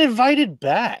haven't been invited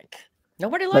back.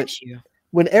 Nobody likes you.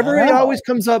 Whenever it always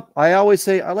comes up, I always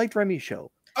say, I liked Remy's show.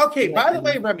 Okay, by the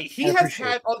way, Remy,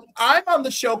 I'm on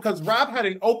the show because Rob had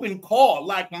an open call.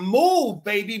 Like, move,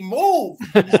 baby, move.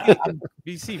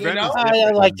 BC, I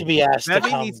like to be asked.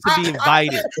 Remy needs to be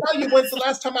invited. I tell you when's the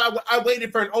last time I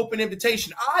waited for an open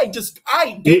invitation. I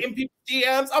get in people's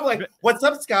DMs. I'm like, what's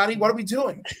up, Scotty? What are we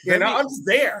doing? You know, I'm just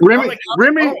there.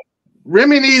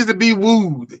 Remy needs to be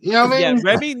wooed. You know what I mean?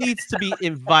 Yeah, Remy needs to be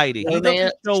invited. He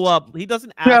doesn't show up. He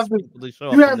doesn't ask people to show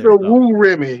up. You have to woo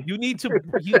Remy. You need to.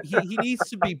 He needs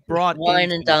to be brought.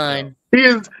 Wine and dine. He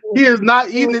is not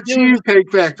eating the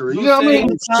Cheesecake Factory. You know what I mean?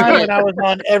 And I was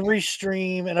on every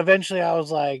stream, and eventually I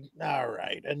was like, "All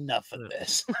right, enough of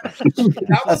this."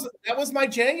 that was my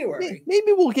January.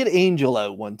 Maybe we'll get Angel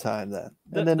out one time then,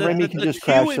 and then Remy can just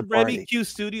crash the party. Remy Q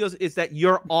Studios is that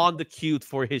you're on the queue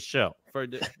for his show. For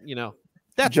that's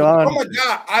John. Oh my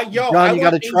God, John, you got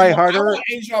to try harder. I want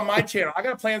Angel on my channel. I got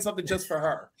to plan something just for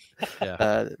her.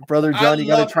 Yeah. Brother John, you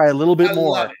got to try a little bit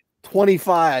more.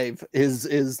 25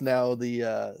 is now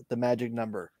the magic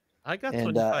number. I got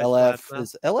and 25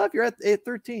 LF you're at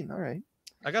 813. All right.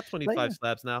 I got 25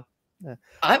 slabs now. Yeah.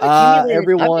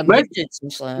 Everyone, maybe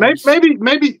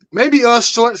us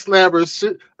short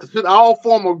slabbers should all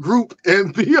form a group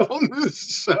and be on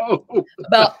this show.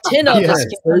 About 10 of us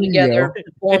can come together.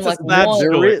 Form like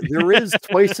one. There is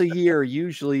twice a year,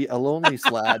 usually a Lonely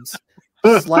Slabs.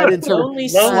 Slide into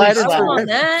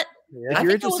that. If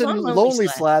you're interested in Lonely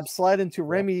Slabs, slide into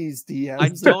Remy's DMs. I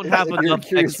don't have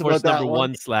enough X Force number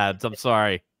 1 slabs. I'm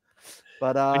sorry.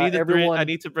 But I need everyone,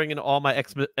 to bring in all my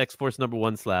X-Force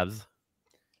 #1 slabs.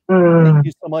 thank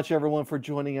you so much, everyone, for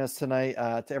joining us tonight.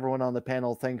 To everyone on the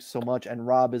panel, thanks so much, and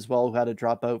Rob as well, who had to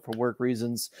drop out for work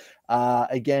reasons.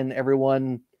 Again,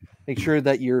 everyone, make sure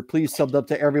that you're please subbed up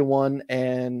to everyone,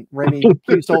 and Remy,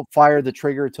 please don't fire the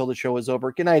trigger until the show is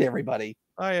over. Good night, everybody.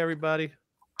 Bye, everybody.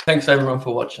 Thanks everyone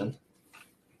for watching.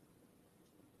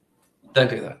 Don't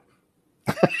do that.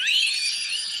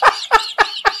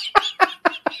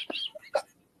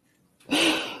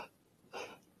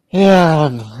 Yeah,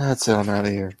 that's it. I'm out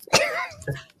of here.